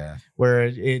scene. Yeah. Where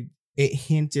it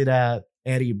hinted at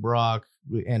Eddie Brock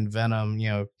and Venom,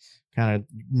 kind of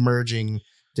merging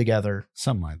together.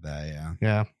 Something like that, yeah.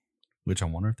 Yeah. Which I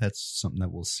wonder if that's something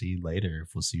that we'll see later,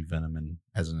 if we'll see Venom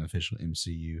as an official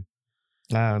MCU.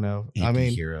 I don't know.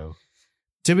 Anti-hero.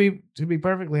 To be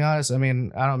perfectly honest, I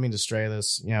mean, I don't mean to stray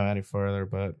this, any further,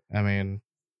 but I mean,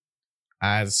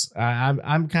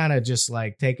 I'm kind of just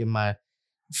like taking my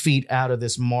feet out of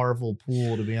this Marvel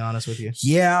pool, to be honest with you.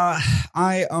 Yeah,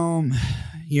 I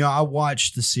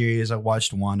watched the series. I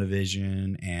watched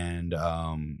WandaVision and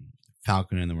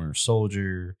Falcon and the Winter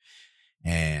Soldier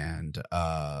and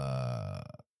what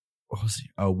was it?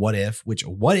 What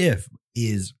If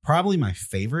is probably my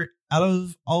favorite out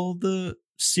of all the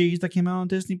series that came out on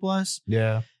Disney Plus.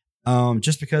 Yeah.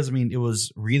 Just because, I mean, it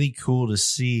was really cool to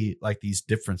see like these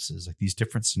differences, like these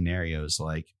different scenarios.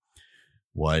 Like,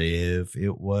 what if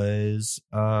it was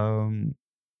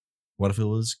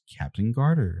Captain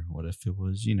Carter? What if it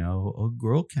was, a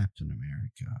girl Captain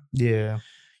America? Yeah.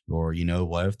 Or,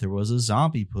 what if there was a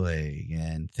zombie plague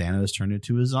and Thanos turned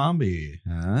into a zombie?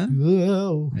 Huh?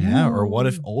 Whoa. Yeah. Or what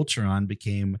if Ultron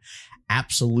became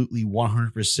absolutely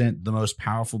 100% the most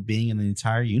powerful being in the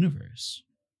entire universe?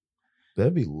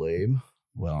 That'd be lame.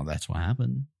 Well, that's what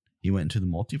happened. He went into the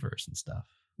multiverse and stuff.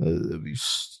 That'd be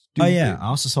stupid. Oh, yeah. I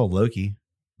also saw Loki.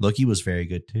 Loki was very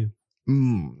good, too.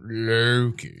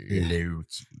 Loki.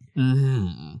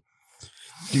 Mm.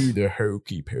 Do the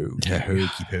hokey pokey. The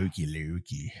hokey pokey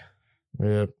Loki.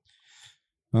 Yep.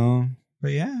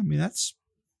 But yeah, I mean, that's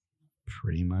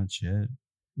pretty much it.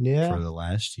 Yeah. For the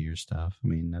last year stuff. I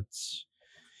mean, that's,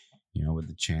 with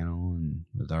the channel and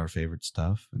with our favorite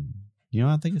stuff. And,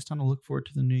 I think it's time to look forward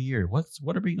to the new year. What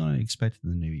are we going to expect in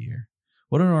the new year?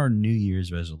 What are our New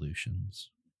Year's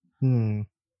resolutions?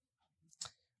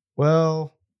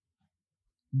 Well,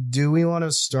 do we want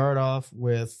to start off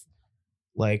with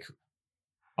like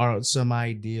some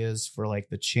ideas for like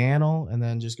the channel and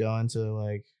then just go into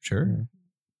like Sure.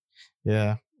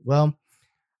 Yeah. Well,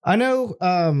 I know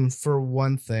for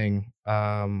one thing,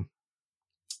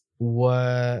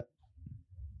 what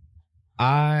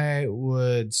I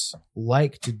would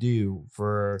like to do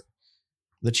for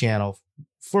the channel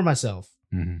for myself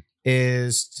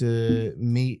is to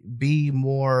be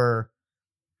more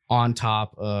on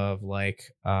top of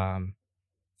like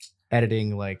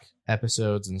editing like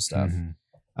episodes and stuff.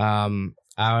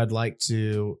 I would like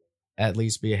to at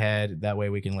least be ahead. That way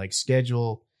we can like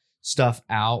schedule stuff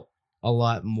out a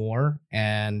lot more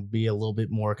and be a little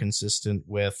bit more consistent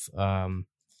with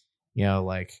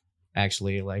like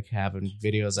actually like having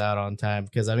videos out on time.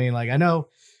 Because I mean, like, I know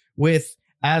with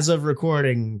as of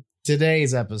recording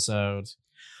today's episode,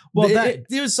 well, it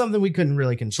was something we couldn't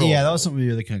really control. Yeah, that was something we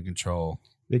really couldn't control.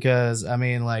 Because I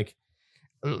mean, like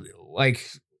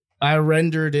I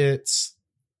rendered it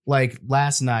like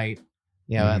last night,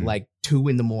 at like 2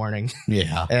 a.m.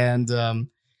 Yeah. And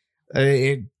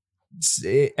it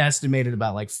estimated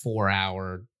about like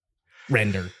 4-hour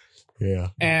render. Yeah.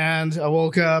 And I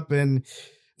woke up and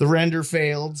the render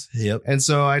failed. Yep. And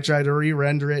so I tried to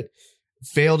re-render it,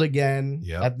 failed again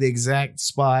Yep. at the exact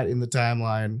spot in the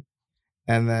timeline.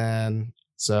 And then,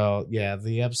 so yeah,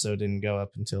 the episode didn't go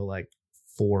up until like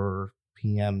 4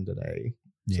 p.m. today.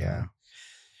 Yeah. So,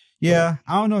 yeah.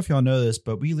 I don't know if y'all know this,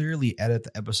 but we literally edit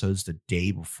the episodes the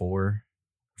day before.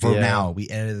 For now, we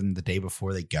edit them the day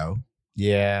before they go.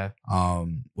 Yeah.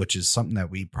 Which is something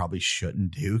that we probably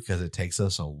shouldn't do because it takes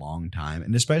us a long time.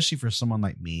 And especially for someone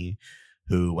like me,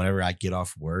 who whenever I get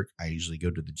off work, I usually go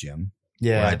to the gym.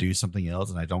 Yeah. Or I do something else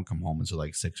and I don't come home until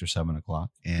like 6 or 7 o'clock.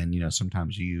 And,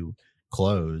 sometimes you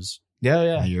close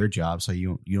Yeah. your job. So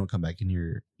you don't come back in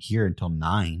here until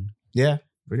 9. Yeah.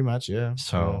 Pretty much. Yeah.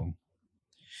 So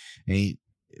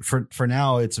for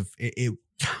now, it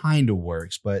kind of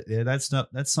works, but that's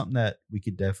something that we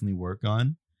could definitely work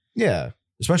on. Yeah.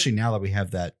 Especially now that we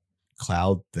have that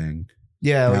cloud thing.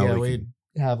 Yeah. Now Yeah. we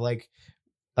We have like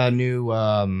a new,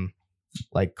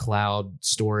 like cloud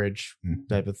storage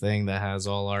type of thing that has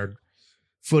all our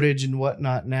footage and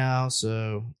whatnot now.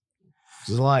 So it's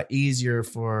a lot easier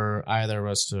for either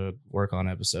of us to work on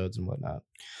episodes and whatnot.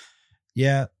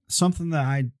 Yeah. Something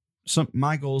that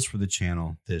my goals for the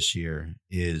channel this year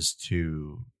is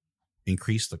to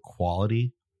increase the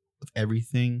quality of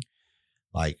everything,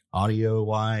 like audio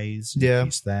wise, Yeah.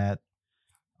 increase that.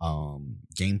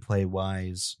 Gameplay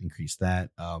wise, increase that.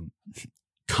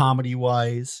 Comedy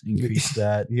wise, increase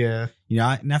that. Yeah. You know,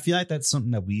 and I feel like that's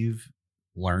something that we've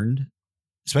learned,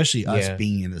 especially us Yeah.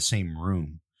 being in the same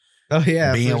room. Oh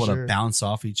yeah. Being for able sure. to bounce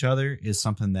off each other is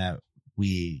something that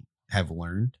we have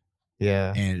learned,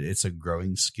 Yeah. and it's a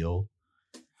growing skill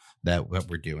that what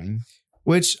we're doing.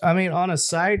 Which, I mean, on a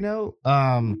side note,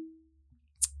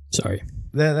 Sorry,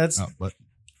 that's Oh,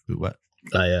 what?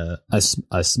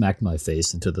 I smacked my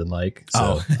face into the mic,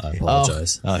 so Oh. I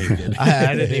apologize. Oh, you're good.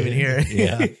 I didn't even hear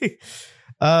it.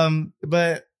 Yeah.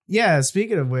 But yeah,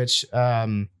 speaking of which,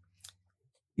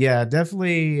 yeah,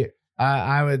 definitely,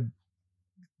 I would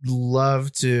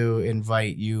love to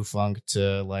invite you, Funk,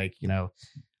 to like, you know,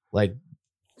 like,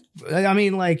 I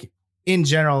mean, like in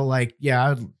general, like, yeah, I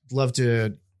would love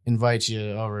to invite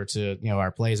you over to, you know,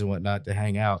 our plays and whatnot to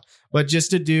hang out, but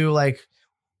just to do like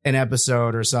an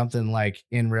episode or something like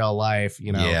in real life,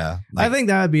 you know. Yeah. I think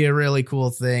that would be a really cool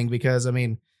thing because, I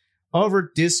mean,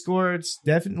 over Discords,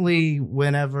 definitely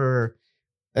whenever,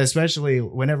 especially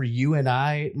whenever you and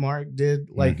I, Mark, did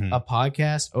like Mhm. a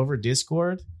podcast over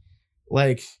Discord,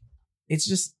 like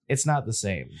it's not the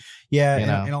same. Yeah, you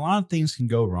and, know. and a lot of things can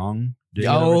go wrong. doing it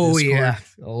over Oh Discord. yeah,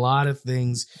 a lot of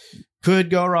things could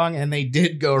go wrong, and they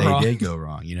did go They wrong. did go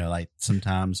wrong. You know, like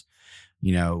sometimes,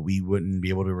 you know, we wouldn't be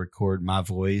able to record my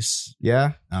voice.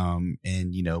 Yeah, And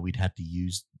you know, we'd have to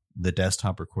use the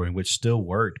desktop recording, which still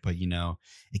worked, but you know,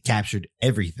 it captured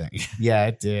everything. yeah,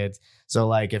 it did. So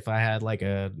like, if I had like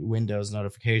a Windows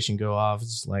notification go off,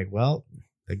 it's like, well,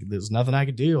 like, there's nothing I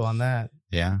could do on that.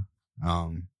 Yeah.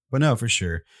 But no, for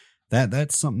sure.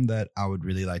 That's something that I would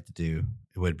really like to do.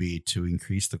 It would be to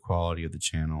increase the quality of the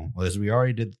channel. Well, as we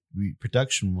already did,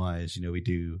 production wise, you know, we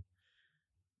do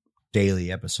daily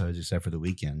episodes except for the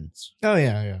weekends. Oh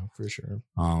yeah, for sure.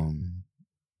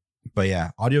 But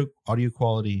yeah, audio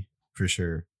quality for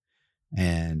sure,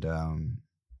 and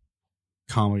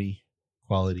comedy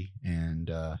quality, and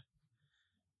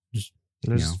Just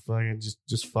fucking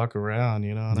just fuck around,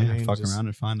 you know what I mean? fuck Just around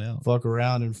and find out. fuck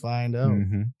around and find out.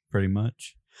 Pretty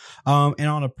much. And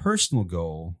on a personal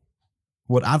goal,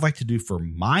 what I'd like to do for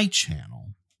my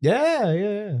channel,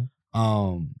 Yeah.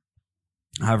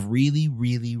 I've really,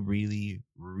 really, really,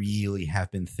 really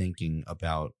have been thinking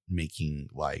about making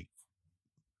like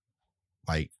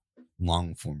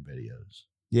long form videos.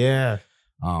 Yeah.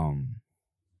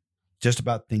 Just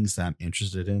about things that I'm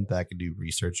interested in that I could do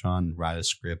research on, write a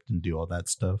script, and do all that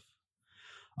stuff.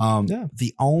 Yeah.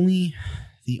 The only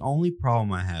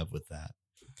problem I have with that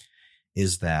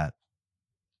is that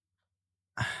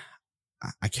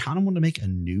I kind of want to make a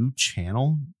new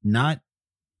channel, not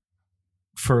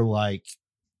for like,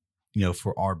 you know,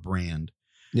 for our brand,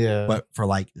 Yeah. but for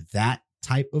like that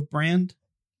type of brand.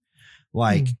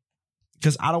 Like,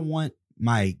 because I don't want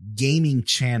my gaming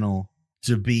channel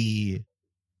to be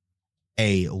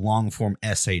a long form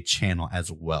essay channel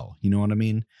as well. You know what I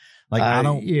mean? Like, I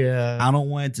don't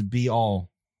want it to be all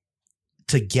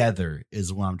together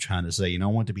is what I'm trying to say. You know,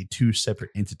 I want it to be two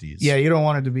separate entities. Yeah, you don't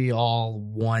want it to be all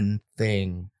one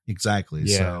thing. Exactly.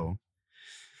 Yeah. So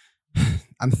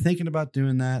I'm thinking about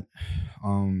doing that.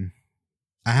 I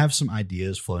have some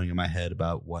ideas floating in my head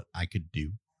about what I could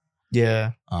do.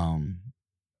 Yeah.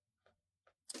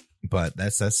 But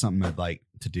that's something I'd like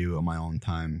to do on my own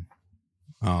time.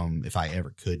 If I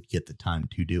ever could get the time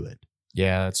to do it.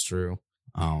 Yeah, that's true.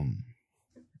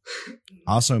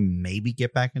 Also maybe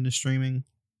get back into streaming.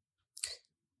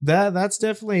 That's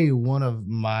definitely one of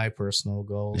my personal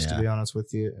goals, to Yeah. be honest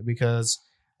with you, because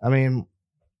I mean,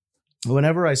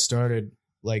 whenever I started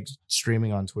like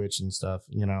streaming on Twitch and stuff,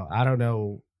 you know, I don't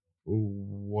know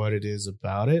what it is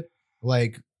about it,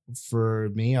 like for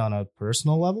me on a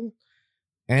personal level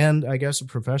and I guess a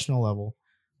professional level.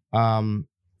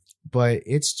 But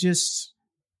it's just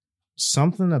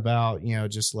something about, you know,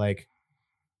 just like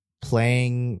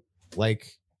playing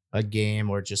like a game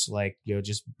or just like, you know,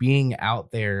 just being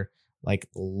out there like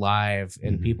live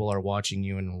and Mhm. people are watching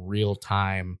you in real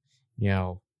time, you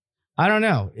know. I don't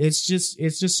know. It's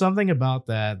just something about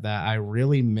that I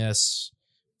really miss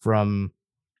from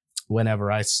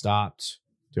whenever I stopped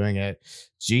doing it.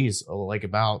 Geez, like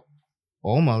about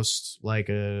almost like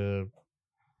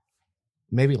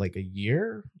maybe like a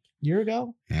year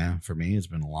ago. Yeah, for me it's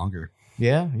been longer.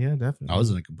 Yeah, definitely. I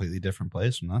was in a completely different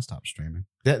place when I stopped streaming.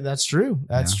 That's true.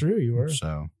 That's true. You were.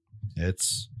 So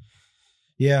it's,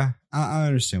 yeah, I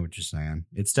understand what you're saying.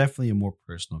 It's definitely a more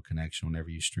personal connection whenever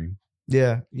you stream.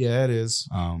 Yeah, it is.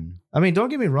 I mean, don't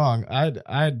get me wrong.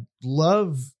 I'd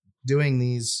love doing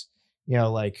these, you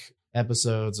know, like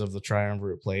episodes of the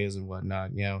Triumvirate plays and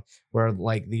whatnot, where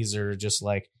like these are just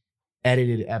like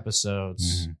edited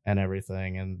episodes and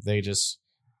everything, and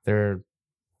they're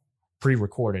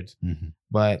pre-recorded.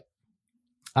 But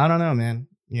I don't know, man.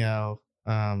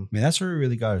 I mean, that's where we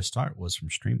really got to start, was from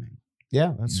streaming.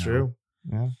 Yeah, that's true.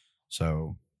 Yeah.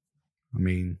 So, I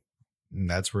mean,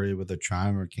 that's really where the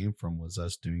Triumvirate came from, was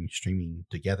us doing streaming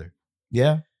together.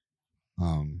 Yeah.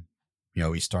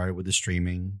 We started with the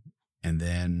streaming, and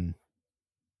then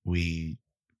we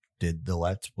did the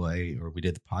Let's Play, or we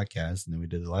did the podcast, and then we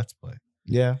did the Let's Play.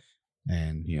 Yeah.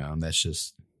 And, that's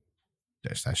just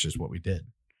what we did.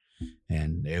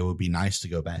 And it would be nice to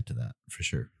go back to that for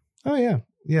sure. Oh, yeah.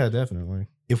 Yeah, definitely.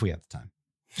 If we have the time.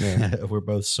 Yeah. We're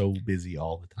both so busy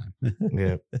all the time.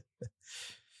 Yeah.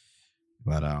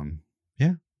 But,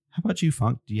 yeah. How about you,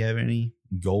 Funk? Do you have any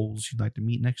goals you'd like to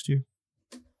meet next year?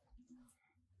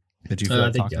 That you feel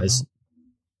like talking about?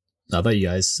 I thought you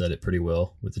guys said it pretty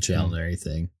well with the channel and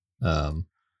everything. I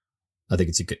think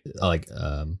it's a good,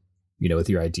 with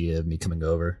your idea of me coming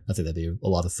over, I think that'd be a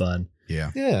lot of fun.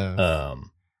 Yeah. Yeah.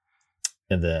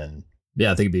 And then,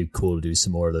 I think it'd be cool to do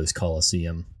some more of those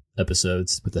Coliseum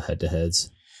episodes with the head-to-heads.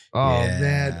 Oh,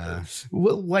 man.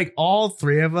 Like all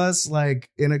three of us, like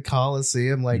in a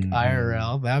Coliseum, like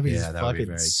IRL, that'd be fucking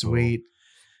very sweet.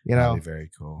 Cool. That'd be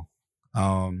very cool.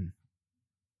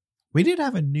 We did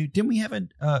have didn't we have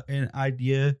an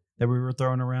idea that we were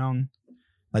throwing around,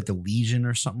 like the Legion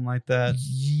or something like that?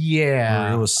 Yeah.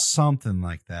 Or it was something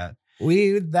like that.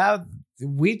 We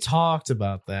talked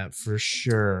about that for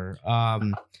sure.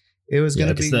 It was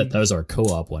going to be that was our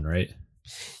co-op one, right?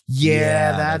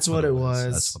 Yeah, that's what it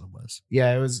was. That's what it was.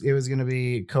 Yeah, it was going to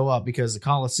be co-op because the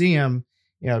Coliseum,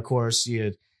 of course,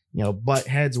 you butt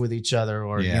heads with each other,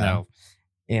 or in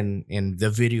the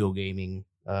video gaming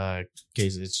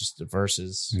case, it's just the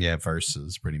versus. Yeah,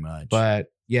 versus pretty much. But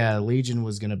yeah, Legion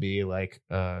was going to be like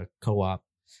co-op.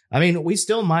 I mean, we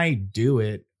still might do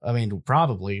it. I mean,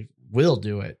 probably will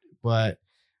do it, but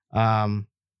I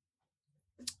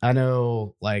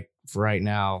know, like, for right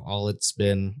now, all it's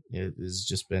been is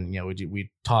just been,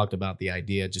 we talked about the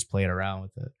idea, just playing around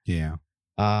with it. Yeah.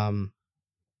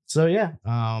 So yeah,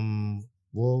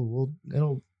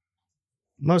 it'll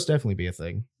most definitely be a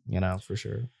thing, for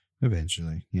sure.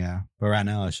 Eventually, yeah. But right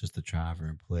now, it's just the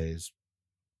Triumvirate plays.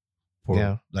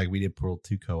 Like we did Portal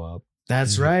 2 co-op.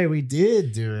 That's right, we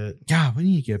did do it. God, we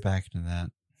need to get back into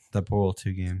that Portal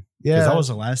 2 game. Yeah, because that was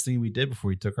the last thing we did before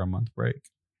we took our month break.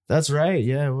 That's right.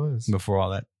 Yeah, it was before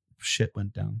all that shit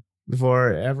went down.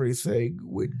 Before everything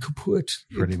went kaput.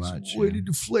 Pretty much. Went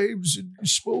into flames and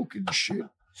smoke and shit.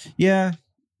 Yeah.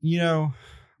 I'm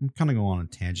kind of going on a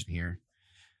tangent here.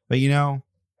 But,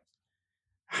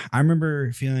 I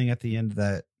remember feeling at the end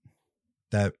of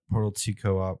that Portal 2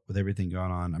 co-op with everything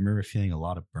going on, I remember feeling a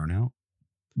lot of burnout.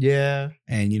 Yeah.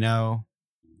 And,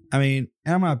 I mean,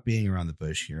 I'm not being around the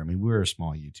bush here. I mean, we're a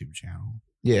small YouTube channel.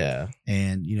 Yeah.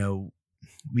 And,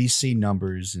 we see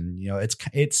numbers, and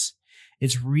it's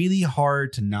really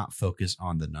hard to not focus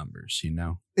on the numbers.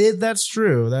 That's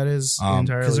true. That is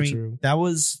entirely true. That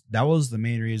was the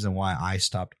main reason why I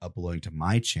stopped uploading to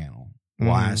my channel.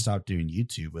 Why I stopped doing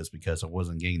YouTube was because I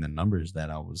wasn't getting the numbers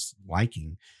that I was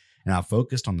liking, and I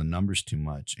focused on the numbers too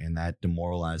much, and that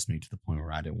demoralized me to the point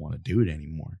where I didn't want to do it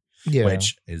anymore. Yeah.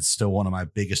 Which is still one of my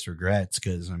biggest regrets,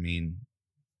 because I mean,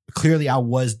 clearly I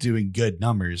was doing good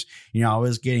numbers. I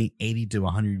was getting 80 to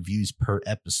 100 views per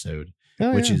episode,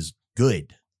 which is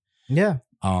good. Yeah.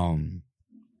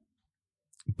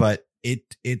 But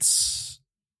it's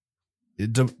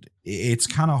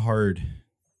kind of hard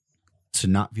to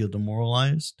not feel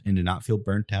demoralized and to not feel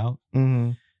burnt out.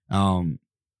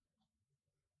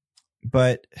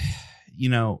 But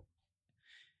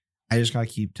I just gotta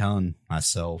keep telling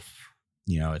myself,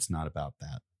 it's not about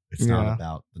that. It's not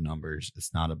about the numbers.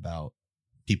 It's not about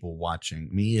people watching.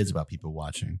 I mean, it is about people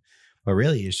watching, but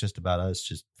really it's just about us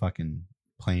just fucking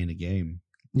playing a game.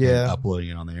 Yeah. And uploading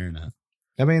it on the internet.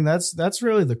 I mean, that's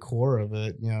really the core of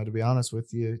it, to be honest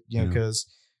with you, because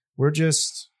we're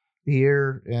just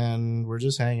here and we're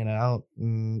just hanging out,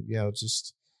 and,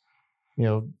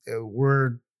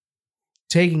 we're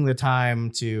taking the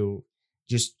time to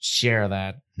just share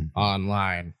that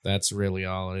online. That's really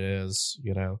all it is,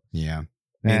 Yeah.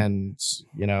 And,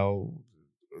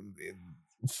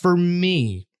 for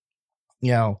me,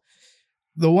 the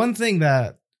one thing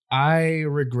that I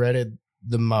regretted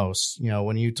the most,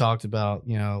 when you talked about,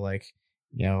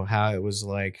 how it was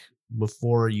like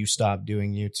before you stopped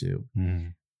doing YouTube,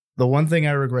 the one thing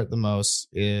I regret the most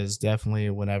is definitely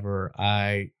whenever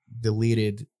I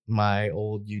deleted my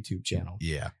old YouTube channel.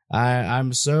 Yeah.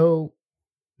 I'm so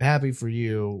happy for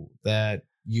you that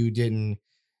you didn't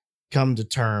come to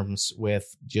terms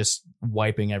with just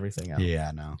wiping everything out. Yeah,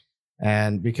 I know.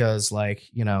 And because like,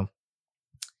 you know,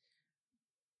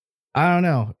 I don't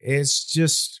know, it's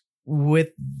just with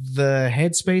the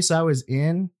headspace I was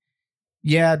in.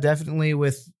 Yeah, definitely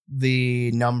with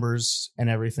the numbers and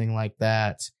everything like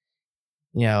that,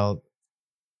 you know,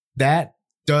 that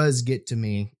does get to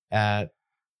me at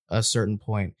a certain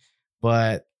point,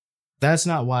 but that's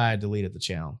not why I deleted the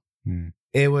channel.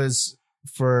 It was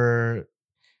for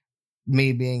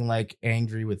me being like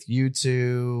angry with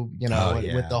YouTube, you know,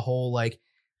 with the whole like,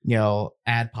 you know,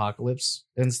 adpocalypse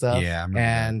and stuff. Yeah, I remember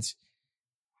and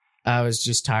I was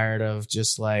just tired of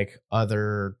just like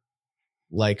other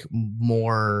like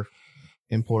more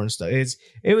important stuff.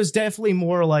 It was definitely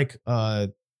more like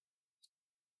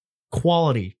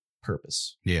quality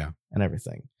purpose. Yeah. And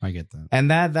everything. I get that. And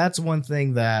that's one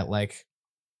thing that like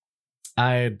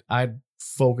I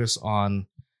focus on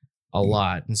a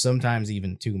lot, and sometimes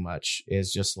even too much,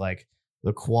 is just like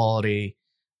the quality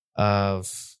of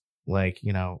like,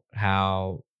 you know,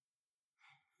 how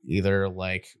either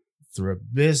like through a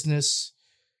business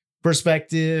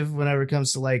perspective, whenever it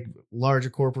comes to like larger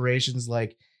corporations,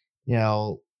 like, you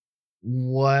know,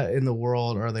 what in the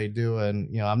world are they doing?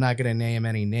 You know, I'm not going to name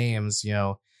any names, you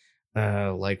know,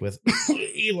 like with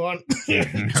Elon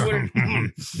Twitter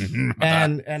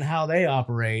and how they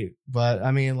operate. But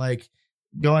I mean, like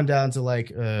going down to like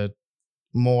a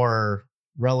more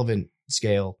relevant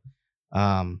scale,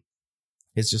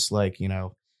 it's just like, you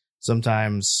know,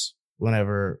 sometimes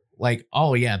whenever like,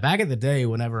 oh yeah, back in the day,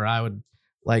 whenever I would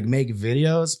like make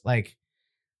videos, like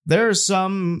there are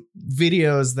some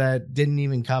videos that didn't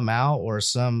even come out, or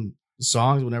some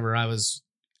songs whenever I was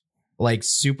like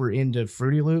super into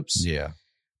Fruity Loops. Yeah.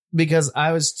 Because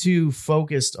I was too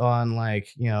focused on like,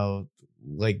 you know,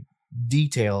 like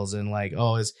details and like,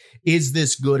 oh, is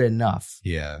this good enough?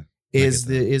 Yeah. Is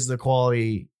the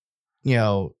quality, you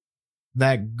know,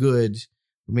 that good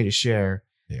for me to share?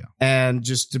 Yeah. And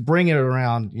just to bring it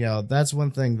around, you know, that's one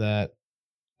thing that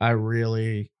I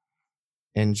really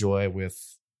enjoy with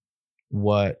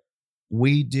what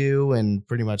we do, and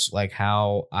pretty much like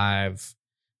how I've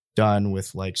done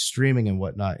with like streaming and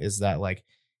whatnot, is that like,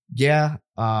 yeah,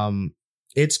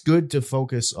 it's good to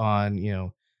focus on, you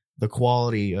know, the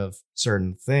quality of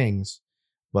certain things,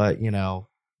 but you know,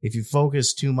 if you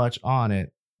focus too much on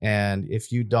it, and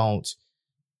if you don't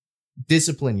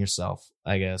discipline yourself,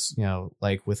 I guess, you know,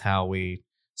 like with how we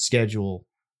schedule,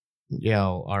 you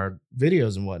know, our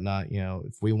videos and whatnot, you know,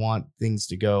 if we want things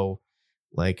to go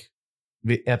like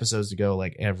episodes to go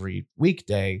like every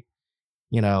weekday,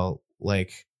 you know,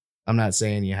 like I'm not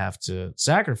saying you have to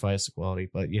sacrifice the quality,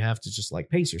 but you have to just like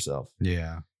pace yourself.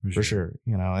 Yeah, for sure.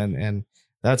 You know, and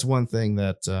that's one thing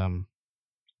that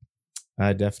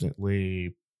I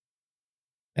definitely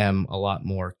am a lot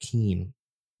more keen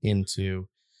into.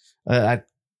 I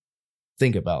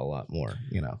think about a lot more,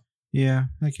 you know. Yeah,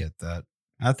 I get that.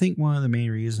 I think one of the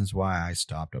main reasons why I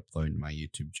stopped uploading to my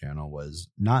YouTube channel was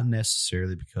not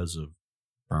necessarily because of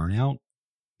burnout.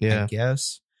 Yeah. I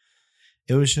guess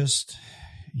it was just,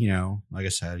 you know, like I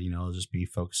said, you know, just be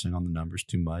focusing on the numbers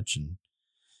too much. And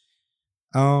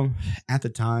at the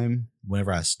time,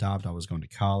 whenever I stopped, I was going to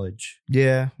college.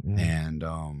 Yeah. And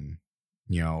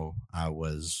you know, I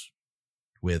was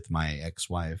with my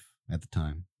ex-wife at the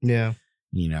time. Yeah.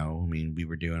 You know, I mean, we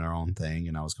were doing our own thing,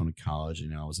 and I was going to college,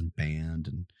 and I was in band,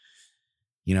 and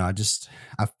you know,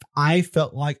 I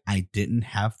felt like I didn't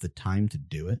have the time to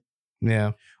do it.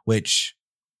 Yeah. Which,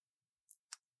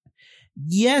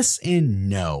 yes and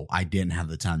no, I didn't have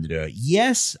the time to do it.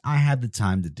 Yes, I had the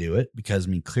time to do it because, I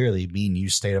mean, clearly me and you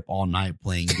stayed up all night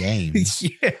playing games.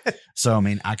 Yeah. So, I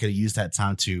mean, I could have used that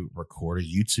time to record a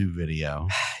YouTube video.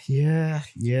 Yeah.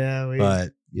 Yeah.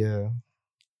 But, yeah.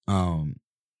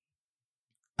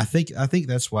 I think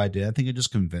that's why I did. I think I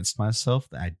just convinced myself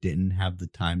that I didn't have the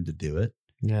time to do it.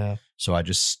 Yeah. So I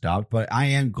just stopped. But I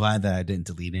am glad that I didn't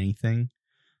delete anything.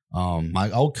 My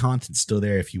old content's still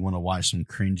there if you want to watch some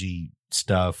cringy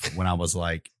stuff when I was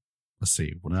like, let's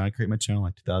see, when did I create my channel?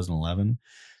 Like 2011?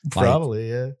 Probably,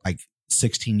 yeah. Like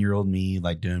 16-year-old me,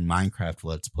 like doing Minecraft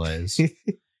Let's Plays.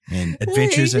 And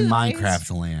Adventures in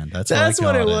Minecraft Land. That's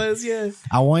what it was, yeah.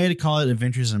 I wanted to call it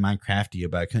Adventures in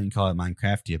Minecraftia, but I couldn't call it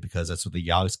Minecraftia because that's what the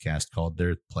Yogscast called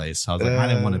their place. So I was like, I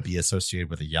didn't want to be associated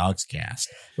with the Yogscast.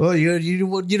 Well, you don't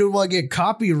want to get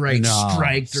copyright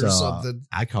striked or something.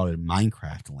 I called it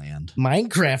Minecraft Land.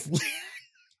 Minecraft Land.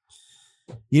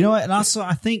 You know what? And also,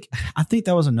 I think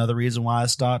that was another reason why I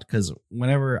stopped, because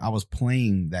whenever I was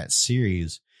playing that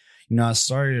series, you know, I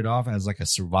started it off as like a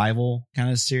survival kind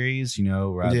of series, you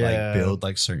know, where I'd like build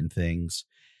like certain things.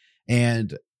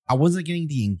 And I wasn't getting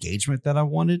the engagement that I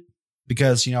wanted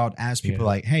because, I'd ask people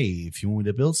like, hey, if you want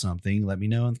me to build something, let me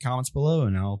know in the comments below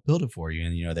and I'll build it for you.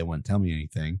 And, they wouldn't tell me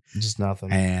anything. Just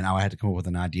nothing. And I had to come up with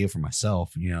an idea for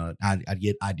myself. I'd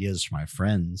get ideas from my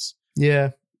friends.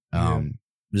 Yeah.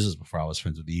 This is before I was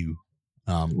friends with you.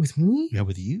 With me? Yeah,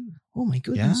 with you. Oh my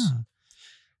goodness. Yeah.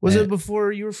 Was it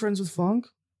before you were friends with Funk?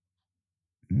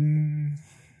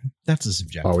 That's a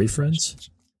subjective. Are we friends?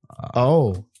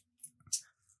 Oh.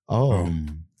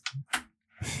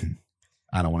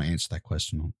 I don't want to answer that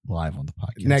question live on the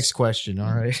podcast. Next question.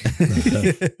 All right.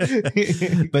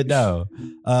 But no,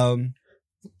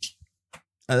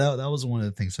 that was one of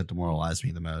the things that demoralized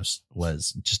me the most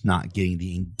was just not getting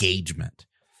the engagement.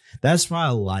 That's why I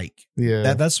like.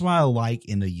 Yeah. That's why I like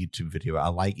in a YouTube video. I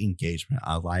like engagement.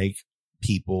 I like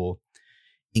people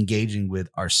engaging with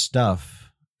our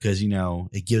stuff because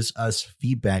it gives us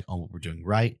feedback on what we're doing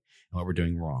right and what we're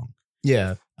doing wrong.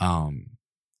 Yeah.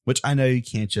 Which I know you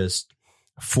can't just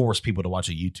force people to watch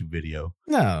a YouTube video.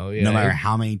 No. Yeah. No matter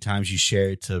how many times you share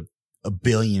it to a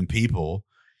billion people,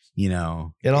 it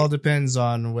all depends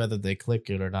on whether they click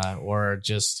it or not, or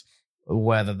just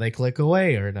whether they click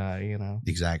away or not.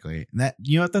 Exactly. And that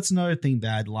that's another thing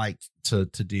that I'd like to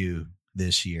do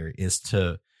this year is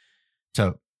to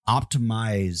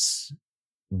optimize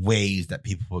ways that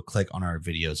people will click on our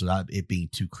videos without it being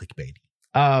too clickbaity.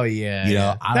 Oh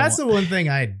yeah. That's the one thing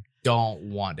I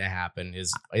don't want to happen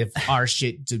is if our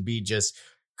shit to be just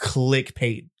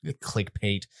clickbait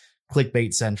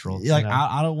central. Like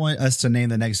I don't want us to name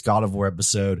the next God of War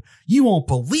episode. You won't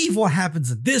believe what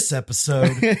happens in this episode,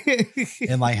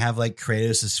 and have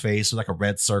Kratos' face with a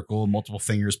red circle, multiple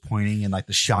fingers pointing, and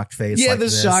the shocked face. Yeah, the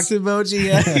shocked emoji.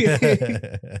 Yeah.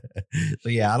 So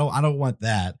yeah, I don't want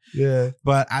that. Yeah,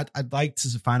 but I'd like to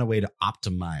find a way to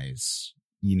optimize.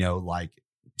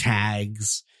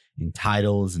 Tags and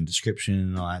titles and description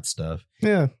and all that stuff.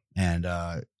 Yeah, and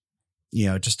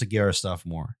just to get our stuff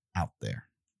more out there.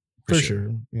 For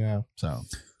sure. Yeah. So,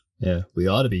 yeah, we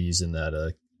ought to be using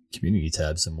that community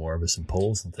tab some more with some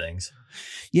polls and things.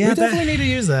 Yeah, we definitely need to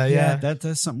use that. Yeah,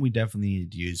 that's something we definitely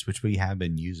need to use, which we have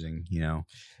been using.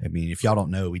 I mean, if y'all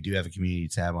don't know, we do have a community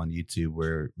tab on YouTube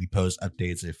where we post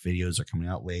updates if videos are coming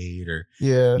out late, or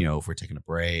if we're taking a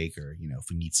break, or if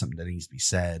we need something that needs to be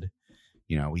said.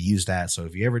 We use that. So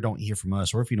if you ever don't hear from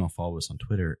us, or if you don't follow us on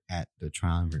Twitter at the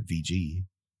Triumvirate VG.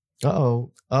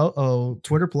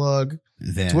 Twitter plug.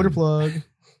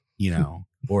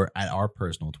 Or at our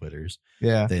personal Twitters.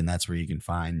 Yeah. Then that's where you can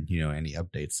find, any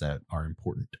updates that are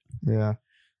important. Yeah,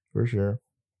 for sure.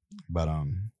 But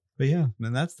yeah,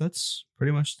 then that's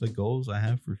pretty much the goals I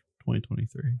have for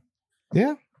 2023.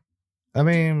 Yeah. I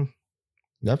mean,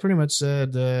 that pretty much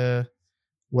said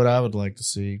what I would like to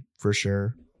see for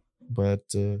sure.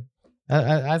 But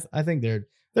I think they're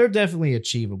definitely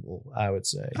achievable, I would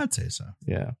say. I'd say so.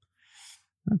 Yeah.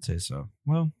 I'd say so.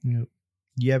 Well, yep.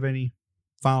 You have any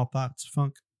final thoughts,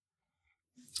 Funk?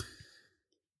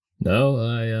 No,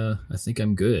 I think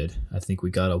I'm good. I think we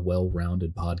got a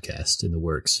well-rounded podcast in the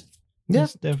works. Yeah,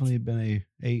 it's definitely been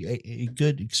a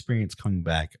good experience coming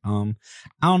back. I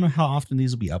don't know how often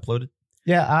these will be uploaded.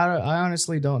 Yeah, I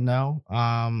honestly don't know.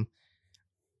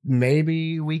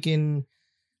 Maybe we can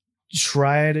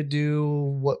try to do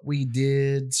what we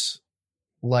did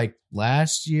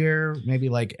last year, maybe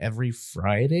every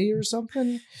Friday or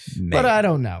something. Maybe. But I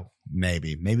don't know.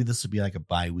 Maybe this would be a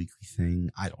bi-weekly thing.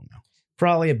 I don't know.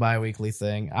 Probably a bi-weekly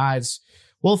thing.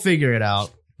 We'll figure it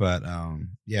out. But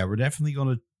yeah, we're definitely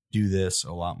going to do this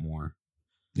a lot more.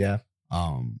 Yeah.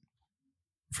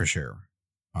 For sure.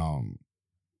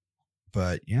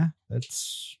 But yeah,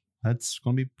 that's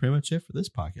going to be pretty much it for this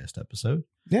podcast episode.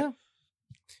 Yeah.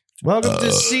 Welcome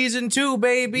to season 2,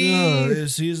 baby.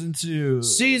 It's season 2.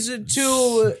 Season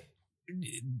 2.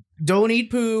 Don't eat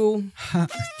poo.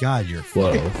 God, you're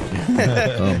whoa.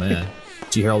 Oh man.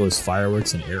 Did you hear all those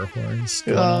fireworks and air horns?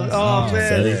 Oh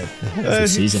man. For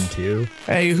season 2.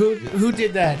 Hey, who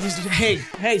did that?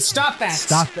 Hey, stop that.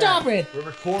 Stop it. We're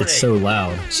recording. It's so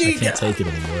loud. Jeez. I can't take it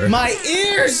anymore. My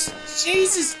ears.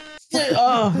 Jesus.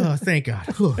 Oh, thank God.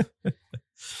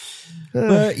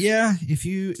 But yeah, if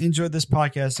you enjoyed this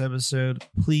podcast episode,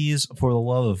 please, for the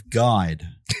love of God,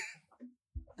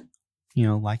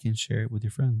 like and share it with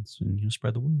your friends and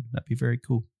spread the word. That'd be very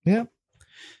cool. Yeah.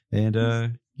 And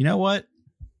you know what?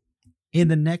 In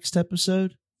the next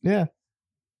episode, we're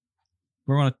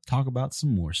going to talk about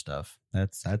some more stuff.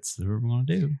 That's what we're going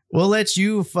to do. We'll let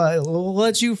you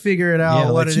figure it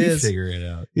out. What it is. Figure it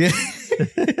out. Yeah.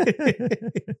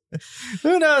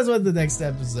 Who knows what the next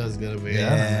episode is going to be?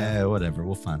 Yeah, whatever.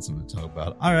 We'll find something to talk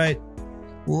about. All right.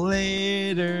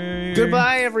 Later.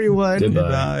 Goodbye, everyone.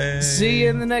 Goodbye. See you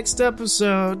in the next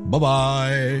episode.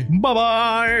 Bye-bye. Bye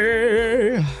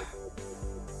bye.